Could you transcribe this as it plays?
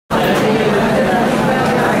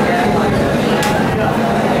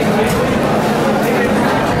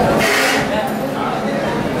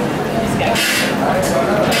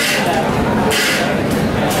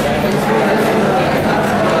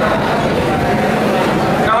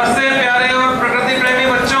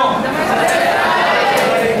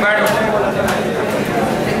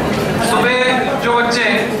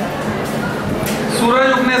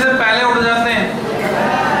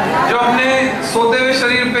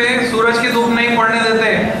पे सूरज की धूप नहीं पड़ने देते,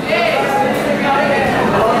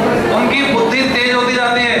 उनकी बुद्धि तेज होती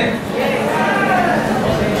जाती है।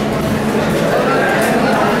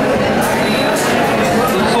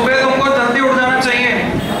 सुबह तुमको जल्दी उठ जाना चाहिए।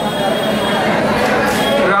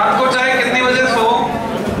 रात को चाहे कितनी बजे सो,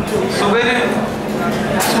 सुबह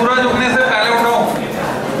सूरज उगने से पहले उठो।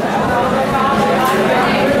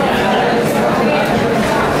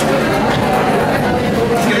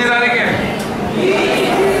 कितनी तारीख है?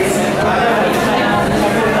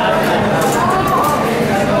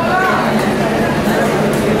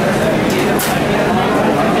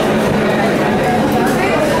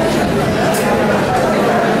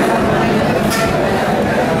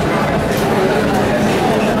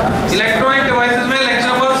 इलेक्ट्रॉनिक डिवाइसेस में लेक्चर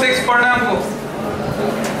नंबर 6 पढ़ना है हमको।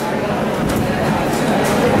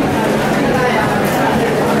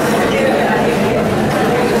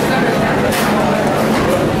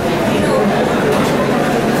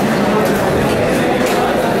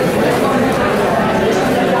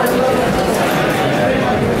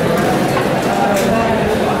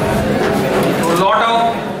 तो लौट आओ,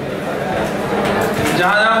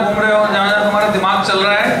 जहां जहां घूम रहे हो, जहां जहां तुम्हारा दिमाग चल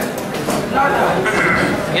रहा है,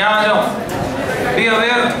 यहाँ आ जाओ। बी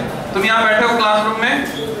अवेयर, तुम यहाँ बैठे हो क्लासरूम में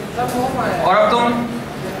और अब तुम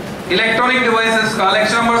इलेक्ट्रॉनिक डिवाइसेस का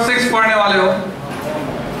लेक्चर नंबर 6 पढ़ने वाले हो।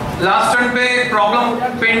 लास्ट टर्न पे एक प्रॉब्लम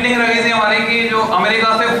पेंडिंग रही थी हमारी कि जो अमेरिका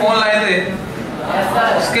से फोन लाए थे,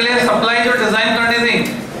 उसके लिए सप्लाई जो डिजाइन करनी थी,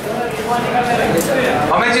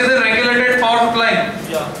 हमें चाहिए रेगुलेटेड पावर सप्लाई।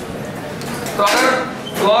 तो अगर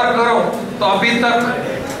गौर करो तो अभी तक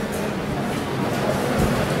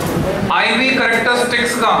आईवी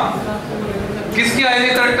कैरेक्टरिस्टिक्स का, किसकी ivy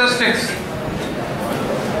characteristics?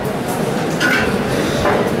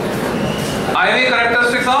 Ivy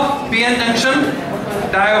characteristics of PN junction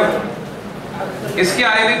diode, इसकी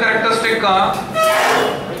आईवी कैरेक्टरिस्टिक का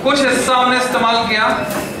कुछ हिस्सा हमने इस्तेमाल किया।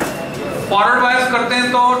 फॉरवर्ड बायस करते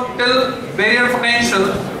हैं तो टिल बैरियर पोटेंशियल,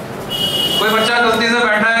 कोई बच्चा गलती से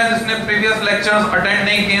बैठा है जिसने प्रीवियस लेक्चर्स अटेंड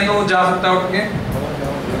नहीं किए तो वो जा सकता है उठ के,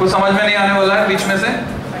 कुछ समझ में नहीं आने वाला है बीच में से।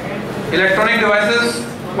 इलेक्ट्रॉनिक डिवाइसेस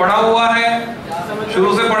पढ़ा हुआ है,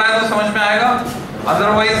 शुरू से पढ़ा है तो समझ में आएगा,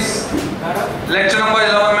 अदरवाइज लेक्चर नंबर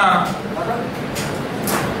 11 में आना,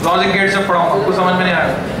 लॉजिक गेट से पढ़ाऊंगा, कुछ समझ में नहीं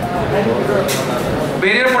आएगा।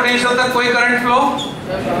 बैरियर पोटेंशियल तक कोई करंट फ्लो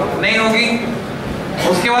नहीं होगी,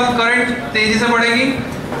 उसके बाद करंट तेजी से बढ़ेगी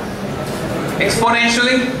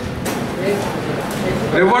एक्सपोनेंशियली।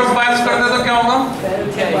 रिवर्स बायस करते तो क्या होगा?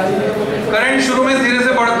 करंट शुरू में धीरे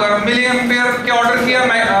से बढ़कर मिली एम्पियर के ऑर्डर की या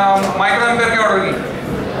माइक्रो एम्पियर के ऑर्डर की?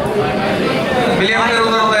 मिली एम्पियर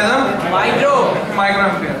उधर होता है सर, माइक्रो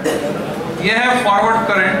एम्पियर। यह है forward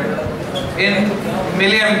current in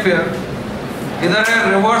milli ampere, इधर है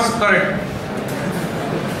reverse current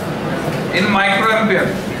in micro ampere.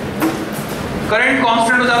 Current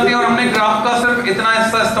constant हो जाती है और हमने ग्राफ का सिर्फ इतना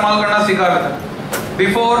हिस्सा इस्तेमाल करना सीखा था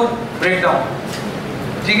बिफोर ब्रेकडाउन।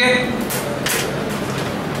 ठीक है,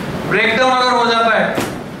 ब्रेकडाउन अगर हो जाता है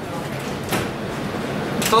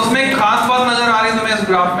तो उसमें एक खास बात नजर आ रही है तुम्हें इस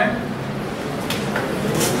ग्राफ में।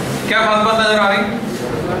 क्या खास बात नजर आ रही?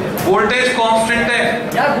 वोल्टेज कांस्टेंट है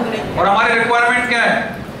और हमारी रिक्वायरमेंट क्या है?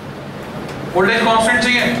 वोल्टेज कांस्टेंट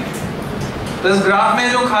चाहिए। तो इस ग्राफ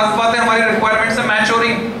में जो खास बात है हमारी रिक्वायरमेंट से मैच हो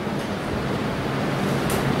रही।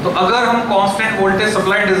 तो अगर हम कांस्टेंट वोल्टेज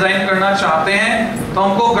सप्लाई डिजाइन करना चाहते हैं तो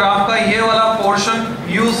हमको ग्राफ का ये वाला पोर्शन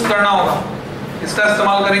यूज करना होगा, इसका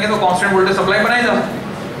इस्तेमाल करेंगे तो कांस्टेंट वोल्टेज सप्लाई बनाई जा सकती है।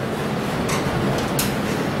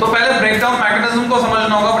 तो पहले ब्रेकडाउन मैकेनिज्म को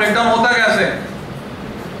समझना होगा। ब्रेकडाउन होता कैसे?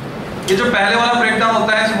 ये जो पहले वाला ब्रेकडाउन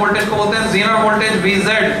होता है, इस वोल्टेज को बोलते हैं जीनर वोल्टेज VZ,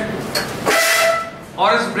 और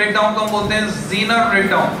इस ब्रेकडाउन को हम बोलते हैं जीनर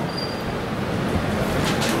ब्रेकडाउन।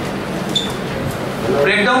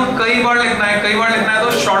 ब्रेकडाउन कई बार लिखना है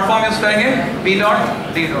तो शॉर्ट फॉर्म यूज करेंगे P डॉट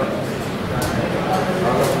D डॉट।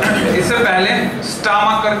 इससे पहले स्टार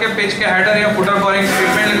मार्क करके पेज के हेडर या फुटर पर एक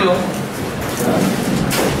स्टेटमेंट लिख लो।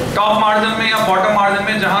 टॉप मार्जिन में या बॉटम मार्जिन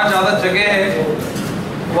में जहां ज्यादा जगह है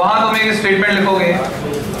वहां तुम एक स्टेटमेंट लिखोगे।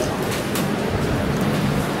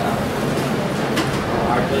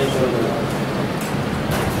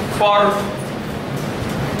 For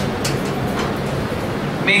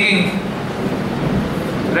making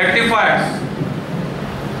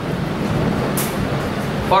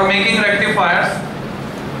rectifiers,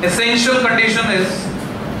 essential condition is,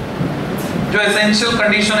 जो essential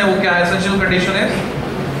condition है वो क्या है? essential condition is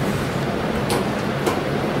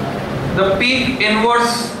the peak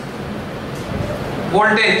inverse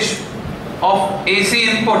voltage of AC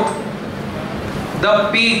input, the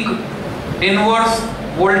peak inverse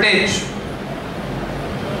voltage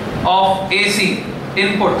of AC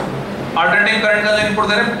input alternating current का जो इनपुट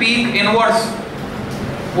दे रहे हैं, peak inverse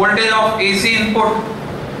voltage of AC input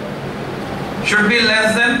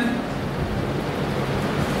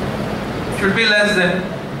should be less than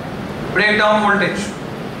breakdown voltage.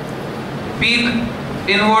 Peak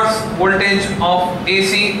inverse voltage of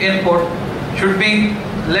AC input should be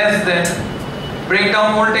less than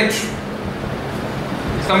breakdown voltage.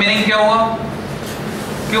 इसका meaning क्या हुआ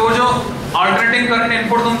कि वो जो अल्टरनेटिंग करंट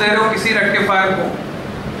इनपुट तुम दे रहे हो किसी रेक्टिफायर को,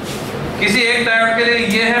 किसी एक डायोड के लिए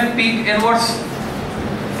ये है पीक इनवर्स,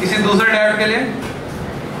 किसी दूसरे डायोड के लिए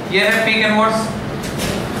ये है पीक इनवर्स,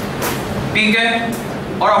 पीक है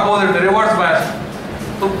और अपोजिट रिवर्स बायस।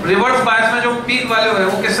 तो रिवर्स बायस में जो पीक वैल्यू है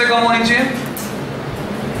वो किससे कम होनी चाहिए?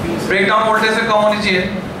 ब्रेकडाउन वोल्टेज से कम होनी चाहिए,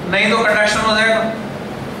 नहीं तो कंडक्शन हो जाएगा।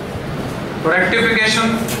 तो रेक्टिफिकेशन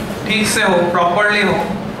ठीक से हो, प्रॉपर्ली हो,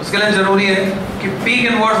 उसके लिए जरूरी है कि पीक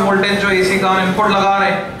इनवर्स वोल्टेज जो एसी का हम इनपुट लगा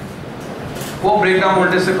रहे हैं वो ब्रेकडाउन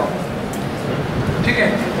वोल्टेज से कम। ठीक है,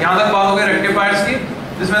 यहाँ तक बात हो गई रेक्टिफायर्स की,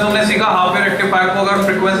 जिसमें तुमने सीखा हाफ वेव रेक्टिफायर को अगर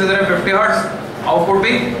फ्रीक्वेंसी दे रहे 50 हर्ट्ज, आउटपुट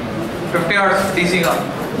भी 50 हर्ट्ज डीसी का।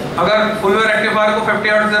 अगर फुल वेव रेक्टिफायर को 50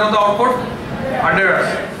 हर्ट्ज दे रहे हो तो आउटपुट 100 हर्ट्ज,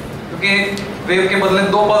 क्योंकि वेव के बदले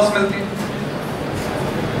 2 पल्स मिलती है।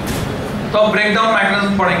 तो अब ब्रेकडाउन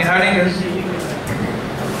मैकेनिज्म पढ़ेंगे। Heading is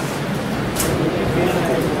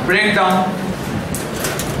breakdown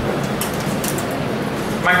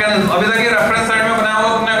mechanism. अभी तक ये रेफरेंस साइड में बनाया होगा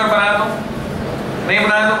तुमने, अगर बनाया तो, नहीं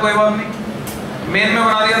बनाया तो कोई बात नहीं, मेन में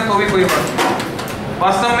बना दिया तो भी कोई बात नहीं।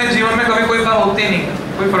 वास्तव में जीवन में कभी कोई बात होती नहीं,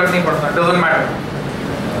 कोई फर्क नहीं पड़ता, डजंट मैटर,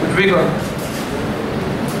 कुछ भी करो।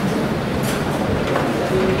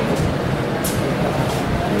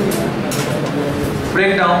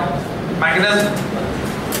 Breakdown mechanism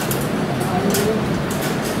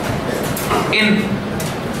in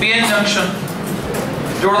PN junction,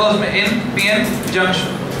 जोड़ दो उसमें, इन पीएन जंक्शन।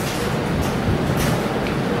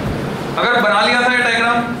 अगर बना लिया था ये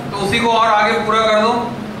डायग्राम तो उसी को और आगे पूरा कर दो,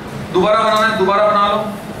 दोबारा बनाना है दोबारा बना लो।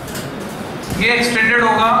 ये एक्सटेंडेड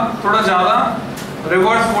होगा थोड़ा ज्यादा,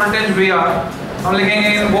 रिवर्स वोल्टेज VR हम लिखेंगे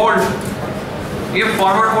इन वोल्ट। ये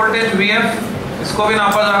फॉरवर्ड वोल्टेज VF, इसको भी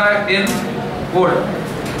नापा जा रहा है इन वोल्ट।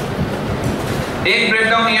 एक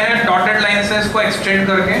ब्रेकडाउन ये है डॉटेड लाइन से इसको एक्सटेंड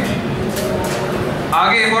करके,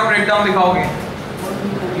 आगे एक और ब्रेकडाउन दिखाओगे,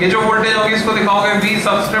 ये जो वोल्टेज होगी इसको दिखाओगे V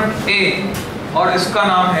सबस्क्रिप्ट A और इसका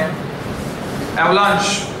नाम है avalanche,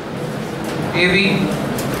 AV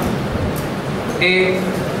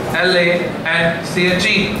ALA and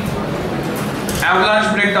CHE, avalanche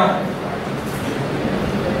breakdown.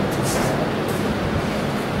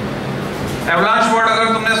 Avalanche word अगर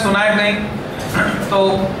तुमने सुना है कहीं तो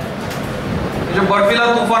जो बर्फीला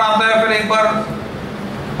तूफान आता है, फिर एक बार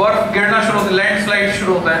बर्फ गिरना शुरू होता है, लैंडस्लाइड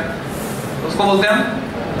शुरू होता है, उसको बोलते हैं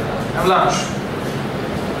एवलांच।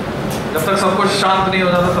 जब तक सब कुछ शांत नहीं हो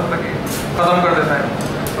जाता तब तक खत्म कर देता है,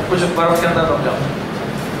 सब कुछ बर्फ के अंदर दब जाता है।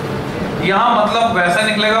 यहाँ मतलब वैसा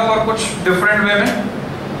निकलेगा पर कुछ डिफरेंट वे में,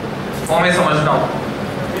 वो हमें समझना होगा।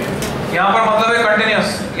 यहाँ पर मतलब है कंटिन्यूस,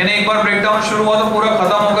 यानी एक बार ब्रेकडाउन शुरू हुआ तो पूरा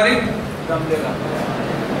खत्म होकर ही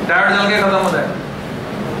डायोड जल के खत्म हो जाए।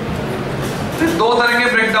 दो तरह के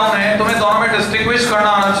ब्रेकडाउन है, तुम्हें दोनों में डिस्टिंग्विश करना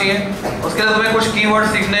आना चाहिए। उसके लिए तुम्हें कुछ कीवर्ड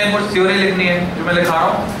सीखने हैं, कुछ थ्योरी लिखनी है जो मैं लिखा रहा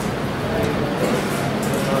हूँ।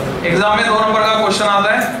 एग्जाम में 2 नंबर का क्वेश्चन आता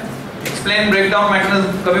है, एक्सप्लेन ब्रेकडाउन मैकेनिज्म।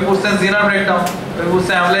 कभी पूछते हैं zener ब्रेकडाउन, कभी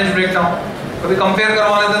पूछते हैं एवलांच ब्रेकडाउन, कभी कंपेयर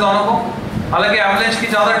करवा लेते हैं दोनों को। हालांकि एवलांच की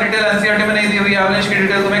ज्यादा डिटेल एनसीईआरटी में नहीं दी हुई, एवलांच की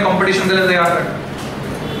डिटेल तुम्हें कंपटीशन के लिए तैयार करना,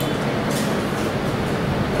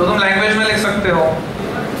 तो तुम लैंग्वेज में लिख सकते हो।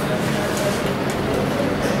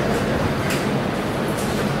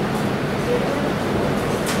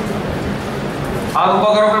 हाथ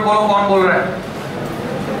ऊपर करो, फिर बोलो कौन बोल रहा है।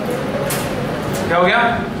 क्या हो गया?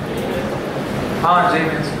 हाँ, जय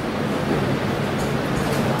मीन्स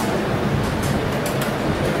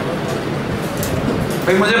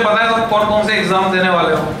भाई मुझे पता है तुम कौन कौन से एग्जाम देने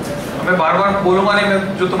वाले हो। मैं बार बार बोलूंगा नहीं,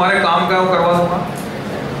 मैं जो तुम्हारे काम का है वो करवा दूंगा।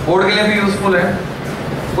 बोर्ड के लिए भी यूजफुल है,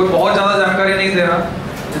 कोई बहुत ज्यादा जानकारी नहीं दे रहा,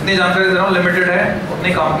 जितनी जानकारी दे रहा हूँ लिमिटेड है,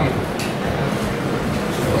 उतनी काम की,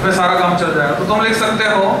 उसमें सारा काम चल जाएगा। तो तुम लिख सकते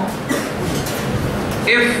हो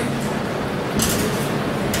if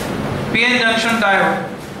PN junction diode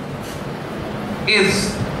is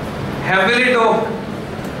heavily doped,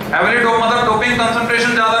 heavily doped मतलब डोपिंग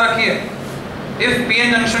कंसंट्रेशन ज्यादा रखी है। if PN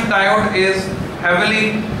junction diode is heavily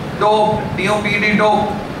doped, DOPD doped,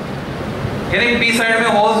 यानी P साइड में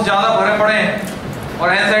होल्स ज्यादा भरे पड़े हैं और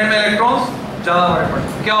N साइड में इलेक्ट्रॉन्स ज्यादा भरे पड़े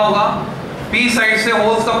हैं, क्या होगा? P साइड से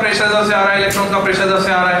होल्स का प्रेशर इधर से आ रहा है, इलेक्ट्रॉन्स का प्रेशर इधर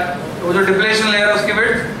से आ रहा है, तो जो डिप्लेशन लेयर है उसकी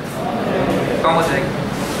विड्थ कम हो जाएगी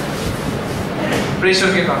प्रेशर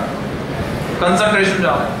के कारण, कंसंट्रेशन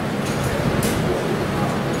ज्यादा है।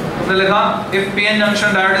 हमने लिखा if p-n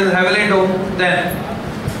junction diode is heavily doped then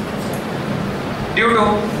due to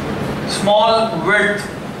small width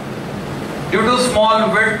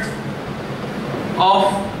of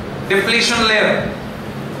depletion layer,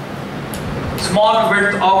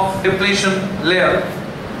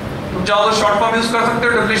 तुम चाहो तो शॉर्ट फॉर्म यूज कर सकते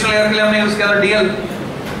हो, डिप्लीशन लेयर के लिए हमने यूज किया था डीएल।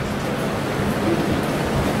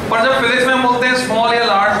 पर जब फिजिक्स में हम बोलते हैं स्मॉल या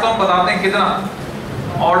लार्ज तो हम बताते हैं कितना,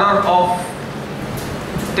 ऑर्डर ऑफ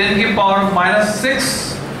 10 की power -6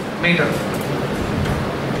 metre.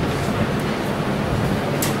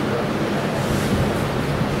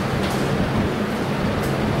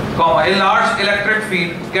 A large electric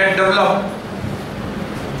field get developed,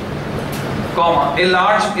 a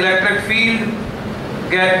large electric field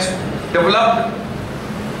get developed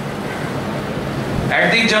at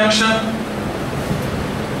the junction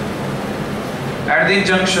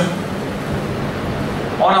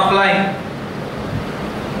on applying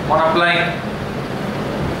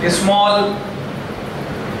a small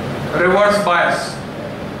reverse bias।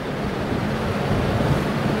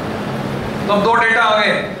 तो दो डेटा आ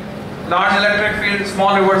गए, large electric field,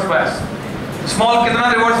 small reverse bias. Small कितना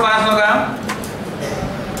reverse bias लगाया?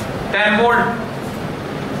 10 volt,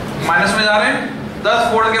 minus में जा रहे हैं, 10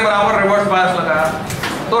 volt के बराबर रिवर्स बायस लगाया।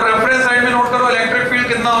 तो रेफरेंस साइड में नोट करो इलेक्ट्रिक फील्ड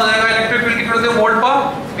कितना हो जाएगा। इलेक्ट्रिक फील्ड कितनी होती है? वोल्ट पर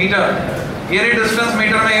मीटर। ये रही डिस्टेंस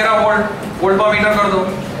मीटर में, ये रहा वोल्ट, वोल्ट पर मीटर कर दो।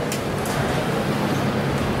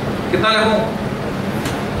 कितना लिखूं?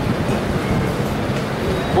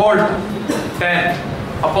 वोल्ट 10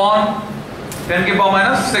 अपॉन 10 की पावर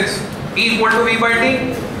 -6 इक्वल टू V/T।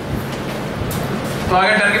 तो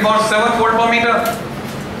आगे 10 की पावर 7 वोल्ट पर मीटर।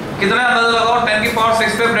 कितना अंदाजा लगाओ? 10 की पावर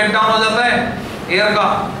 6 पे ब्रेक डाउन हो जाता है एयर का।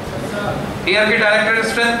 एयर की डायरेक्ट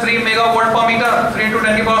रेजिस्टेंस 3 मेगावाट पर मीटर, 3 ×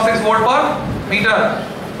 10 की पावर 6 वोल्ट पर मीटर।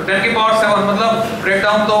 तो 10 की पावर 7 मतलब ब्रेक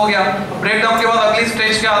डाउन तो हो गया। ब्रेक डाउन के बाद अगली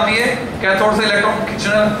स्टेज क्या आती है? कैथोड से इलेक्ट्रॉन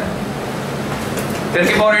खींचने लगते हैं, 10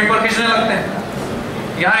 की पावर 8 पर खींचने लगते हैं।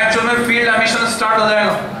 यहाँ एक्चुअल में फील्ड एमिशन स्टार्ट हो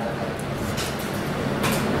जाएगा।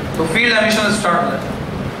 तो फील्ड एमिशन स्टार्ट हो जाएगा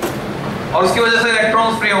और उसकी वजह से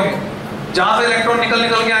इलेक्ट्रॉन्स फ्री होंगे। जहां से इलेक्ट्रॉन निकल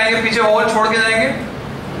के आएंगे, पीछे होल छोड़ के जाएंगे।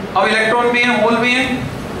 अब इलेक्ट्रॉन भी हैं, होल भी हैं,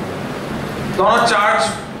 दोनों चार्ज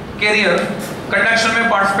कैरियर कंडक्शन में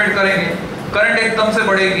पार्टिसिपेट करेंगे, करंट एकदम से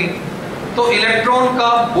बढ़ेगी। तो इलेक्ट्रॉन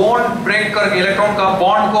का बॉन्ड ब्रेक करके, इलेक्ट्रॉन का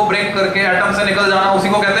बॉन्ड को ब्रेक करके एटम से निकल जाना, उसी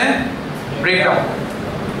को कहते हैं ब्रेकडाउन।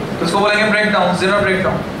 तो इसको बोलेंगे ब्रेकडाउन, जेनर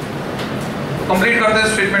ब्रेकडाउन। कंप्लीट करते हैं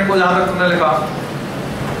स्टेटमेंट को जहां तक तुमने लिखा।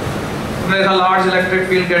 Large electric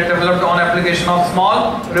field get developed on application of small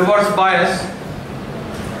reverse bias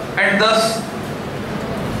and thus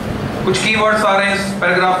कुछ कीवर्ड्स आ रहे हैं इस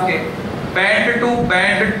पैराग्राफ के। बैंड टू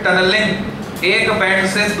बैंड टनलिंग, एक बैंड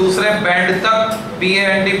से दूसरे बैंड तक,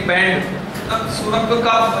 BAND बैंड तक सुरंग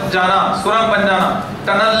का जाना, सुरंग बन जाना।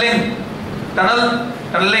 Tunnelling,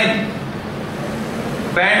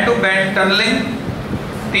 band to band tunnelling,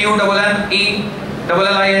 TUNNELLING,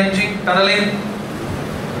 tunnelling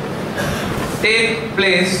take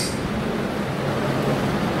place.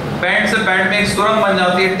 Band से बैंड में एक सुरंग बन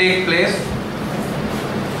जाती है, take place.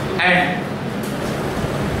 And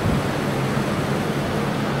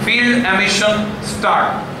field emission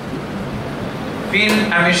starts.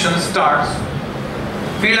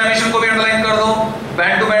 Field emission को भी अंडरलाइन कर दो,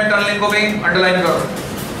 बैंड टू बैंड टनलिंग को भी अंडरलाइन कर दो।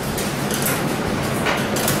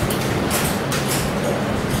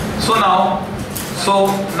 So now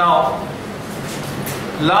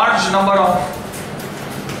large number of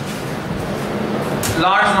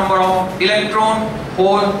electron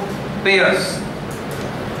hole pairs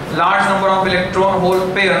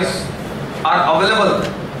are available.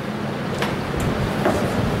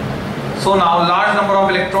 So now large number of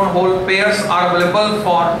electron hole pairs are available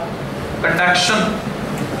for conduction,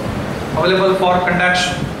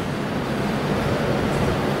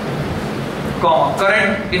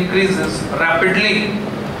 current increases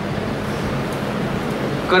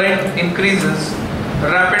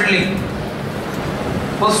rapidly,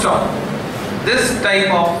 full stop. This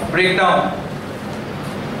type of breakdown,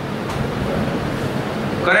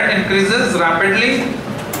 current increases rapidly,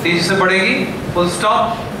 तेजी से बढ़ेगी, full stop.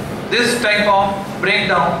 This type of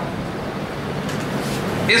breakdown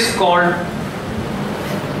is called,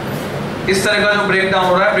 इस तरह का जो breakdown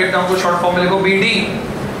हो रहा है, breakdown को short form में लिखो BD.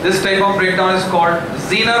 This type of breakdown is called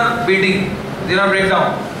zener breakdown.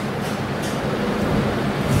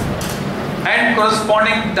 And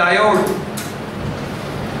corresponding diode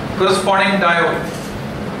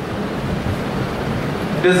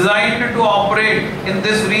designed to operate in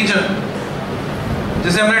this region,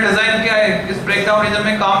 जिसे हमने डिजाइन किया है इस ब्रेकडाउन रीजन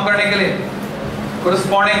में काम करने के लिए।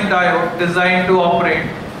 corresponding diode designed to operate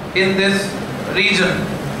in this region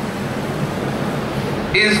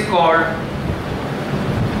is called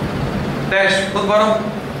dash. खुद भरो।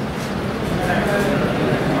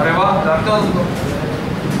 अरे वाह, जानते हो तुम तो।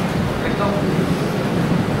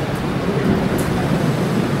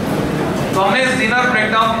 तो हमने zener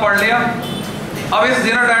ब्रेकडाउन पढ़ लिया। अब इस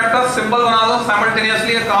zener डायोड का सिंबल बना दो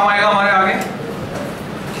साइमल्टेनियसली, ये काम आएगा हमारे आगे।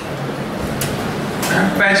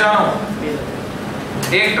 पहचानो,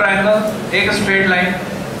 एक ट्रायंगल, एक स्ट्रेट लाइन,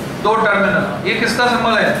 दो टर्मिनल, ये किसका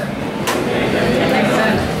सिंबल है?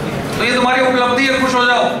 तो ये तुम्हारी उपलब्धि है, खुश हो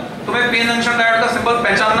जाओ, तुम्हें पी जंक्शन डायोड का सिंबल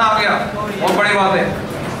पहचानना आ गया, बहुत बड़ी बात है।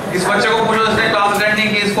 इस बच्चे को पूछो जिसने क्लास अटेंड नहीं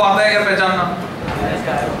की, इसको आता है क्या पहचानना?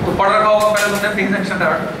 तो पढ़ रखा होगा पहले तुमने पी जंक्शन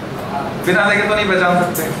डायोड, बिना देखे तो नहीं पहचान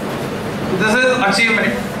सकते। This is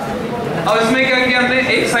achievement. अब इसमें क्या किया हमने,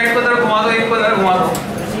 एक साइड को इधर घुमा दो, एक को इधर घुमा दो।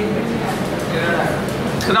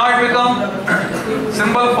 So now it become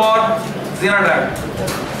symbol for zener diode.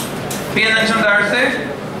 P junction diode से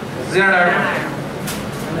zener diode।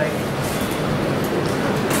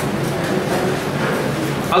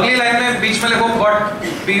 अगली लाइन में बीच में लिखो बट,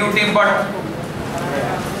 BUT बट,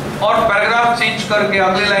 और पैराग्राफ चेंज करके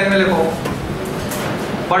अगली लाइन में लिखो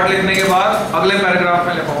बट लिखने के बाद अगले पैराग्राफ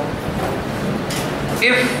में लिखो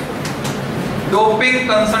if doping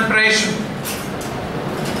concentration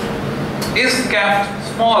is kept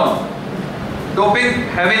small, doping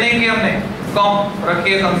heavy नहीं की हमने, कम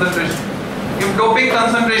रखिए concentration। if doping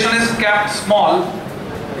concentration is kept small,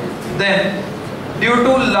 then due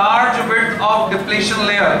to large width of depletion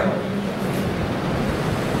layer,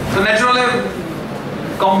 so naturally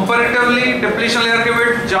comparatively depletion layer की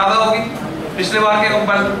width ज्यादा होगी पिछले बार के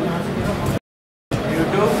comparison,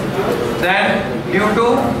 then due to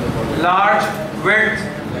large width,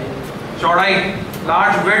 चौड़ाई,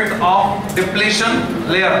 large width of depletion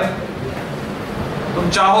layer, तुम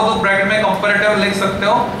चाहो तो bracket में कंपैरेटिव लिख सकते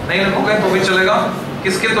हो, नहीं लिखोगे तो भी चलेगा।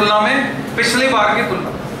 किसकी तुलना में? पिछली बार की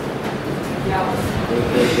तुलना।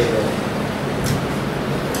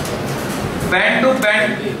 Band to band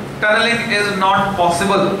tunnelling is not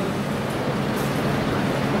possible,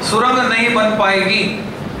 सुरंग नहीं बन पाएगी।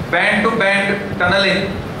 बैंड टू बैंड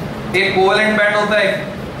टनलिंग, एक कोवेलेंट बैंड होता है,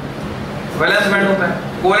 वैलेंस बैंड होता है।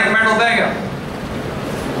 कोवेलेंट बैंड होता है क्या?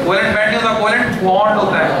 कोवेलेंट बैंड नहीं होता, कोवेलेंट बॉन्ड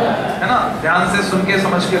होता है ना, ध्यान से सुन के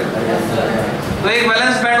समझ के। तो एक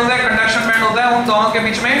वैलेंस बैंड होता है, कंडक्शन बैंड होता है, उन दोनों के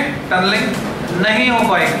बीच में टनलिंग नहीं हो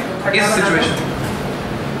पाएगी इस situation.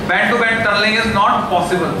 Band to band tunnelling is not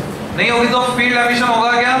possible. नहीं होगी तो फील्ड एमिशन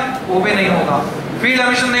होगा क्या? वो भी नहीं होगा। फील्ड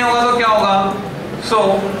एमिशन नहीं होगा तो क्या होगा? So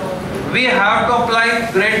we have to apply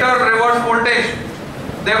greater reverse voltage.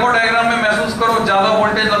 देखो डायग्राम में महसूस करो, ज्यादा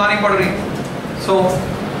वोल्टेज लगानी पड़ रही। So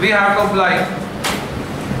we have to apply,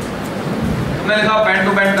 हमने लिखा band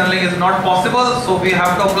to band tunnelling is not possible, so we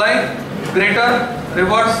have to apply greater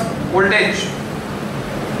reverse voltage,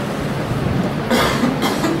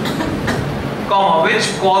 comma which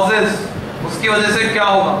causes, उसकी वजह से क्या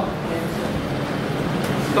होगा?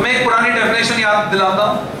 तो मैं एक पुरानी डेफिनेशन याद दिलाता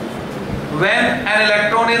हूं। When an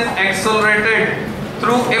electron is accelerated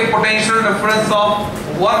through a potential difference of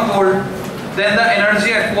 1 volt, then the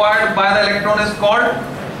energy acquired by the electron is called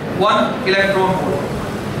 1 electron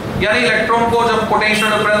volt। यानी इलेक्ट्रॉन को जब पोटेंशियल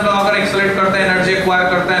डिफरेंस लगाकर एक्सेलरेट करते हैं, एनर्जी एक्वायर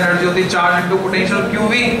करते हैं, एनर्जी होती है चार्ज इनटू पोटेंशियल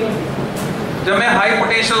QV। जब मैं हाई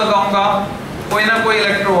पोटेंशियल लगाऊंगा, कोई ना कोई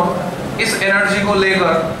इलेक्ट्रॉन इस एनर्जी को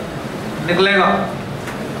लेकर निकलेगा,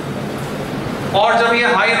 और जब ये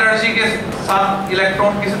हाई एनर्जी के साथ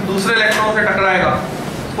इलेक्ट्रॉन किसी दूसरे इलेक्ट्रॉन से टकराएगा,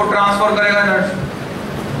 उसको ट्रांसफर करेगा एनर्जी।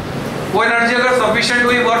 वो एनर्जी अगर सफिशिएंट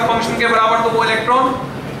हुई वर्क फंक्शन के बराबर, तो वो इलेक्ट्रॉन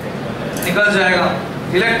निकल जाएगा।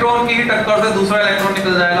 इलेक्ट्रॉन की ही टक्कर से दूसरा इलेक्ट्रॉन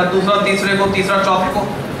निकल जाएगा, दूसरा तीसरे को, तीसरा चौथे को,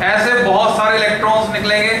 ऐसे बहुत सारे इलेक्ट्रॉन्स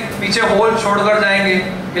निकलेंगे, पीछे होल छोड़कर जाएंगे,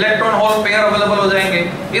 इलेक्ट्रॉन होल पेयर अवेलेबल हो जाएंगे।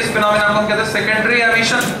 इस फिनोमेना को हम कहते हैं सेकेंडरी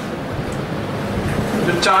एमिशन।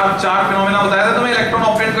 जो चार फिनोमेना बताया था तुम्हें इलेक्ट्रॉन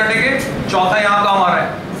ऑपरेट करने के, चौथा यहाँ काम आ रहा है।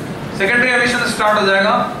 सेकेंडरी एमिशन स्टार्ट हो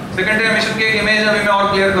जाएगा। सेकेंडरी एमिशन की इमेज अभी मैं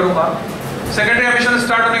और क्लियर करूंगा। सेकेंडरी एमिशन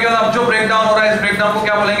स्टार्ट होने के बाद अब जो ब्रेकडाउन हो रहा है, इस ब्रेकडाउन को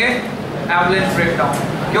क्या बोलेंगे? Avalanche breakdown.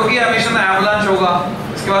 क्योंकि एमिशन एवलांच होगा,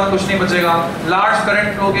 इसके बाद कुछ नहीं बचेगा। लार्ज करंट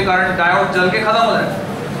फ्लो के कारण डायोड जल के खत्म हो जाएगा।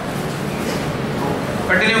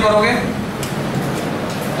 कंटिन्यू करोगे,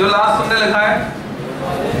 जो लास्ट तुमने लिखा है,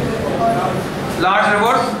 large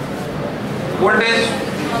reverse voltage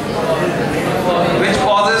which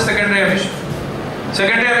causes secondary emission.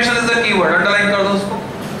 Secondary emission is the keyword, underline कर दो उसको।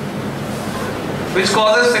 Which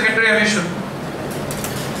causes secondary emission.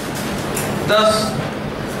 Thus,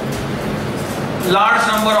 large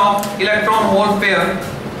number of electron-hole pair.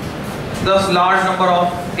 Thus, large number of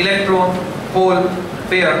electron-hole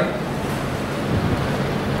pair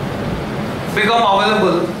become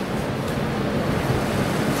available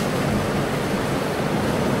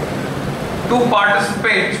to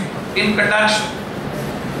participate in conduction,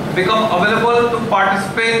 become available to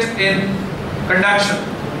participate in conduction.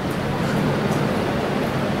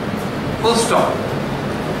 Full stop.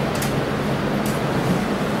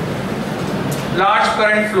 Large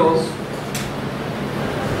current flows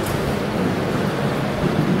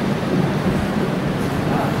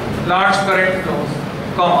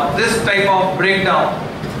comma, this type of breakdown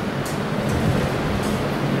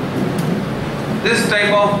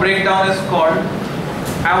is called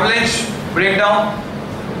avalanche breakdown,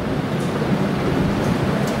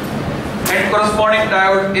 and corresponding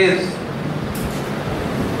diode is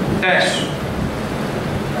dash.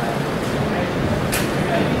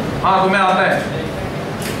 हाँ तुम्हें आता है?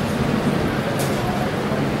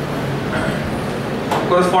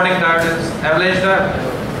 corresponding diode is avalanche diode.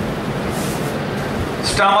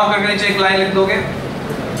 Star mark करके नीचे एक line लिख दोगे.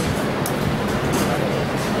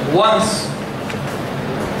 once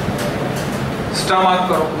star mark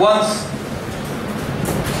करो. once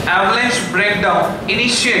avalanche breakdown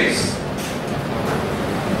initiates,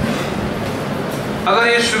 अगर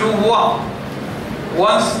ये शुरू हुआ,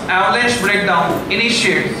 once avalanche breakdown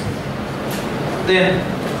initiates, then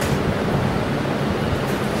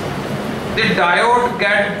the diode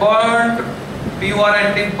get burnt. PUR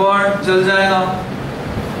anti burnt जल जाएगा.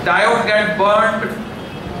 Diode get burnt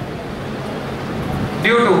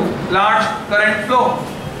due to large current flow.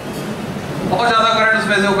 बहुत ज्यादा करंट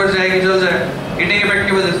उसमें से होकर जाएगी, जल जाएगा हीटिंग इफेक्ट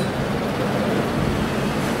की वजह से.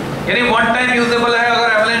 यानी वन टाइम यूजेबल है. अगर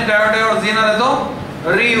एवलांच डायोड है और zener है तो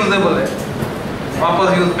रीयूजेबल है,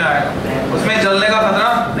 वापस यूज में आएगा, उसमें जलने का खतरा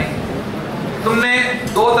नहीं. तुमने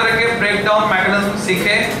दो तरह के ब्रेकडाउन मैकेनिज्म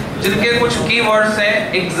सीखे जिनके कुछ कीवर्ड्स हैं.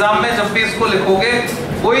 एग्जाम में जब भी इसको लिखोगे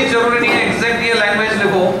कोई जरूरी नहीं है एग्जैक्ट ये लैंग्वेज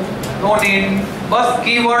लिखो, नो नीड, बस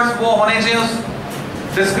कीवर्ड्स वो होने चाहिए उस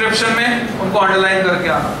डिस्क्रिप्शन में, उनको अंडरलाइन करके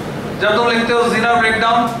आना. जब तुम लिखते हो zener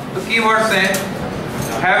ब्रेकडाउन तो कीवर्ड्स हैं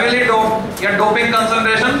हेवीली डोप या डोपिंग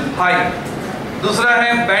कंसंट्रेशन हाई, दूसरा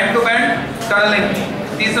है बैंड टू बैंड टनलिंग,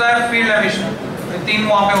 तीसरा है फील्ड एमिशन. तीन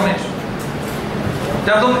वहां पे होने चाहिए.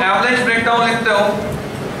 जब तुम एवलांच ब्रेकडाउन लिखते हो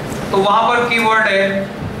तो वहां पर कीवर्ड है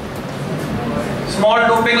स्मॉल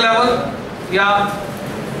डोपिंग लेवल या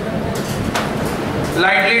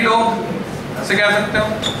लाइटली डोप, ऐसे कह सकते हो.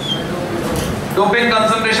 Doping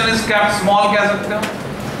concentration is capped small कह सकते हो.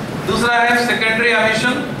 दूसरा है सेकेंडरी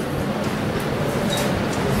एमिशन,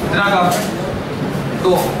 इतना का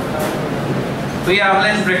दो. तो ये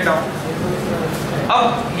एवलांच ब्रेकडाउन. अब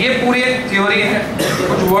ये पूरी एक थ्योरी है,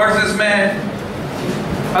 कुछ वर्ड्स इसमें है.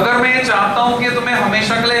 अगर मैं ये चाहता हूं कि तुम्हें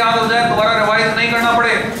हमेशा के लिए याद हो जाए, दोबारा रिवाइज नहीं करना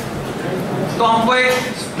पड़े, तो हमको एक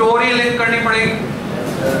स्टोरी लिंक करनी पड़ेगी,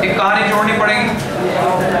 एक कहानी जोड़नी पड़ेगी.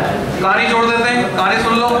 कहानी जोड़ देते हैं, कहानी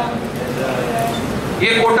सुन लो.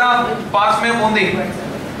 ये कोटा पास में बूंदी,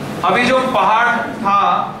 अभी जो पहाड़ था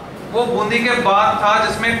वो बूंदी के बाद था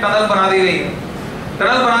जिसमें टनल बना दी गई.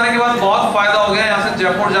 टनल बनाने के बाद बहुत फायदा हो गया. यहाँ से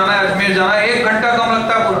जयपुर जाना है, अजमेर जाना है, 1 घंटा कम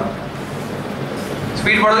लगता है, पूरा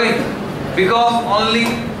स्पीड बढ़ गई because only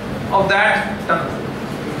of that tunnel.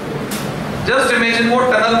 Just imagine वो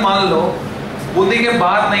टनल मान लो बूंदी के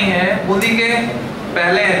बाद नहीं है, बूंदी के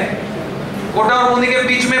पहले है. कोटा और बूंदी के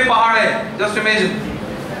बीच में पहाड़ है. Just imagine.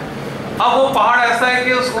 अब वो पहाड़ ऐसा है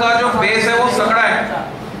कि उसका जो बेस है वो सकड़ा है.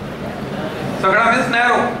 सकड़ा मीन्स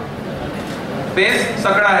नैरो, बेस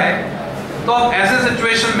सकड़ा है. तो अब ऐसे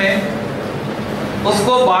सिचुएशन में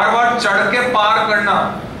उसको बार बार चढ़ के पार करना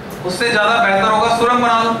उससे ज्यादा बेहतर होगा सुरंग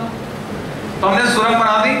बना लो. तो हमने सुरंग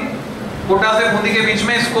बना दी कोटा से बूंदी के बीच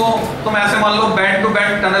में. इसको तुम ऐसे मान लो बैंड टू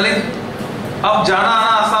बैंड टनलिंग. अब जाना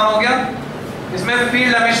आना आसान हो गया. इसमें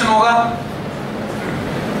फील्ड एमिशन होगा.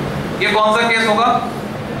 ये कौन सा केस होगा?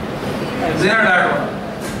 zener डायोड होगा.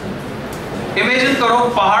 इमेजिन करो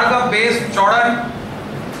पहाड़ का बेस चौड़ा है,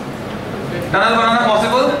 टनल बनाना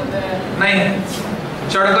पॉसिबल नहीं है,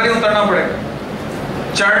 चढ़कर ही उतरना पड़ेगा.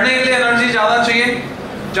 चढ़ने के लिए एनर्जी ज्यादा चाहिए,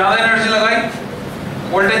 ज्यादा एनर्जी लगाई,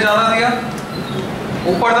 वोल्टेज ज्यादा दिया,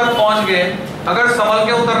 ऊपर तक पहुंच गए. अगर संभल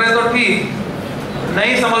के उतर रहे तो ठीक,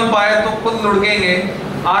 नहीं संभल पाए तो खुद लुढ़केंगे,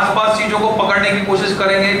 आसपास चीजों को पकड़ने की कोशिश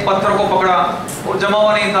करेंगे. एक पत्थर को पकड़ा और जमा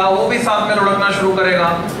हुआ नहीं था, वो भी साथ में लुढ़कना शुरू करेगा.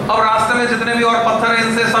 अब रास्ते में जितने भी और पत्थर हैं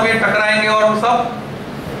इनसे सब ये टकराएंगे और सब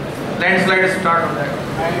लैंडस्लाइड स्टार्ट हो जाएगा.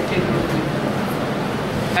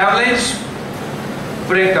 Avalanche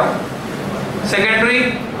breakdown, secondary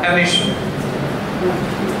emission.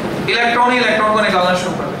 Electron ही इलेक्ट्रॉन को निकालना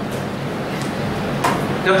शुरू कर देगा.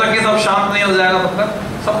 जब तक ये सब शांत नहीं हो जाएगा तब तक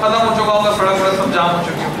सब खत्म हो चुका होगा, सड़क वड़क सब जाम हो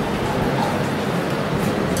चुकी होगी.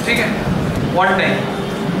 ठीक है. One time.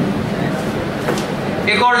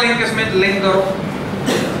 एक और लिंक इसमें लिंक करो.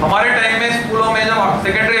 हमारे टाइम में स्कूलों में जब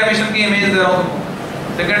सेकेंडरी एमिशन की इमेज दे रहा हूं तुमको,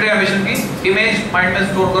 सेकेंडरी एमिशन की इमेज माइंड में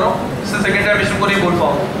स्टोर करो, इससे सेकेंडरी एमिशन को नहीं भूल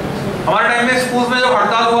पाओ। हमारे टाइम में स्कूल में जो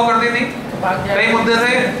हड़ताल हुआ करती थी, कई मुद्दे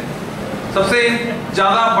थे। सबसे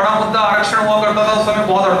ज्यादा बड़ा मुद्दा आरक्षण हुआ करता था, उस समय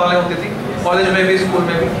बहुत हड़तालें होती थी, कॉलेज में भी स्कूल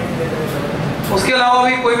में भी। उसके अलावा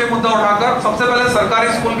भी कोई भी मुद्दा उठाकर सबसे पहले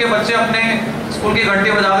सरकारी स्कूल के बच्चे अपने स्कूल की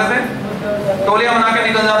घंटी बजाते थे, टोलियां बना के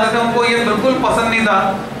निकल जाते थे। उनको ये बिल्कुल पसंद नहीं था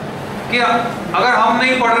कि अगर हम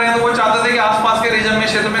नहीं पढ़ रहे हैं तो वो चाहते थे कि आसपास के रीजन में,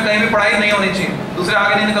 क्षेत्र में कहीं भी पढ़ाई नहीं होनी चाहिए, दूसरे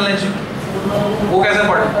आगे नहीं निकलने चाहिए। वो कैसे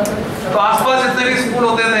पढ़े? तो आसपास जितने भी स्कूल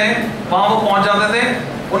होते थे वहां वो पहुंच जाते थे।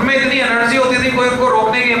 उनमें इतनी एनर्जी होती थी, कोई उनको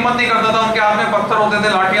रोकने की हिम्मत नहीं करता था। उनके हाथ में पत्थर होते थे,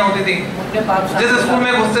 लाठियां होती थी। जिस स्कूल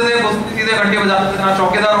में घुसते थे सीधे घंटी बजाते थे, ना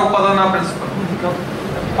चौकीदार रोक पाता ना प्रिंसिपल।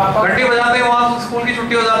 घंटी बजाते वहां स्कूल की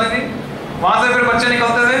छुट्टी हो जाती थी। वहां से फिर बच्चे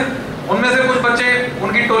निकलते थे, उनमें से कुछ बच्चे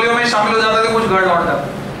उनकी टोलियों में शामिल हो जाते थे, कुछ घर लौट जाते।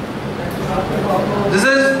 दिस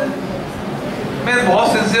इज, मैं बहुत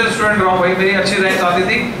सिंसियर स्टूडेंट रहा हूँ भाई, मेरी अच्छी रैंक आती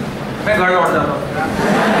थी, मैं घर लौट जाता हूँ।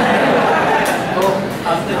 तो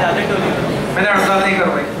मैंने हड़ताल नहीं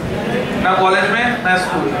करवाई, ना कॉलेज में ना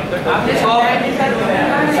स्कूल।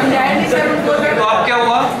 तो अब क्या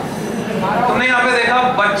हुआ, तुमने यहाँ पे देखा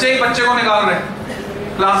बच्चे ही बच्चे को निकाल रहे,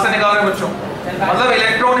 क्लास से निकाल रहे बच्चों, मतलब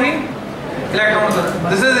electron he electron.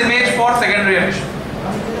 This is image for secondary emission,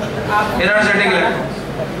 energetic electron,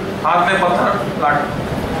 हाथ में पत्थर लाठी।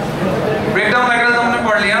 ब्रेकडाउन मैकेनिज्म हमने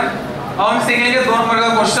पढ़ लिया। अब हम सीखेंगे 2 नंबर का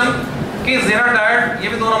क्वेश्चन कि जेनर डायोड, ये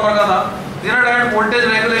भी 2 नंबर का था, जेनर डायोड वोल्टेज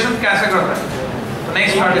रेगुलेशन कैसे करता है। तो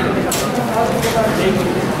next start,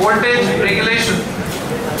 voltage regulation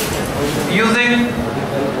using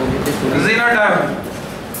Jenner diode,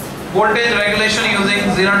 voltage regulation using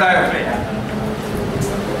Jenner diode.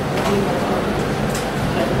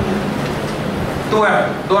 2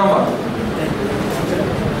 number.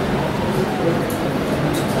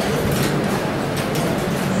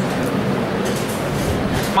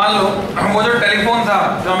 मान लो वो जो टेलीफोन था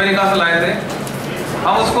जो अमेरिका से लाए थे,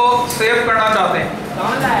 हम उसको सेव करना चाहते हैं।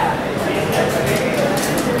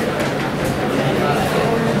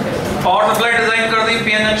 पावर सप्लाई डिजाइन कर दी,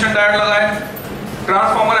 पीएन जंक्शन डायोड लगाए,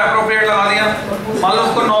 ट्रांसफार्मर एप्रोप्रिएट लगा दिया। मान लो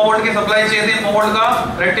उसको 9 वोल्ट की सप्लाई चाहिए थी, 9 वोल्ट का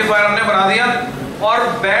रेक्टिफायर हमने बना दिया और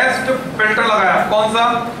बेस्ट फिल्टर लगाया। कौन सा?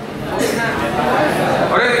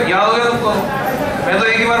 अरे याद हो गया तुमको? मैं तो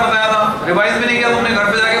एक ही बार बताया था, रिवाइज भी नहीं किया तुमने, घर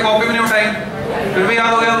पे जाके कॉपी भी नहीं उठाई, फिर भी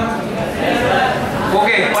याद हो गया।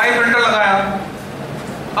 ओके, 5 फिल्टर लगाया।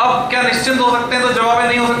 अब क्या निश्चिंत हो सकते हैं? तो जवाब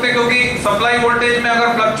नहीं हो सकते, क्योंकि सप्लाई वोल्टेज में अगर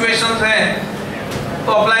फ्लक्चुएशंस हैं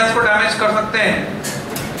तो अप्लायंस को डैमेज कर सकते हैं।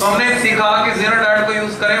 तो हमने सीखा कि जेनर डायोड को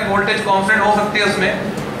यूज करें, वोल्टेज कांस्टेंट हो सकती है उसमें।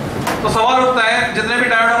 तो सवाल उठता है, जितने भी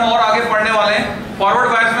डायोड हम और आगे पढ़ने वाले हैं, फॉरवर्ड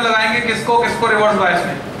बायस में लगाएंगे, किसको किसको रिवर्स बायस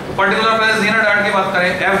में। तो पर्टिकुलर पहले जेनर डायोड की बात करें,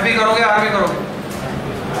 एफ भी करोगे आर भी करोगे?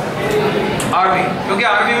 आरबी, क्योंकि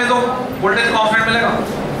आरबी में तो वोल्टेज कांस्टेंट मिलेगा,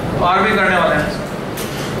 तो आरबी करने वाले हैं।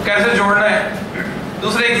 कैसे जोड़ना है?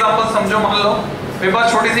 दूसरे एग्जांपल समझो। मान लो मेरे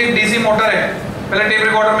पास छोटी सी डीसी मोटर है, पहले टेप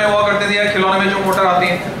रिकॉर्डर में हुआ करती थी या खिलौने में जो मोटर आती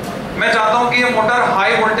है। मैं चाहता हूं कि ये मोटर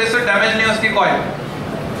हाई वोल्टेज से डैमेज नहीं हो उसकी कॉइल,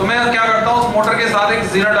 तो मैं क्या करता हूं, उस मोटर के साथ एक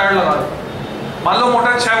जेनर डायोड लगा दूं। मान लो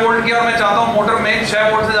मोटर 6 वोल्ट की और मैं चाहता हूं मोटर में 6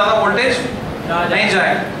 वोल्ट से ज्यादा वोल्टेज नहीं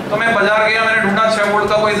जाए, तो मैं बाजार गया, मैंने ढूंढा 6 वोल्ट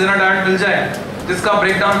का कोई जेनर डायोड मिल जाए जिसका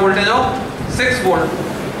ब्रेकडाउन वोल्टेज हो 6 वोल्ट।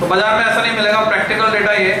 तो बाजार में ऐसा नहीं मिलेगा, प्रैक्टिकल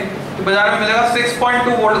डेटा ये कि बाजार में मिलेगा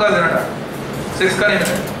 6.2 वोल्ट का जेनर डायोड, 6 का नहीं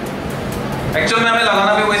मिलेगा। एक्चुअल में हमें